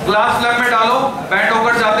 ग्लास स्लैब में डालो, बैंड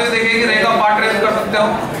होकर जाते हुए देखेगी, रे का पार्ट ट्रेस कर सकते हो,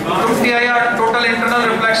 तुम TIR total internal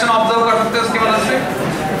reflection observe कर सकते हो उसकी मदद से।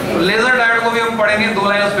 लेजर डायोड को भी हम पढ़ेंगे, 2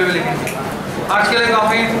 लाइन उस पर भी लिखेंगे। आज के लिए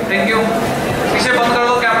काफी, थैंक यू। पीछे बंद कर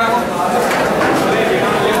दो कैमरा।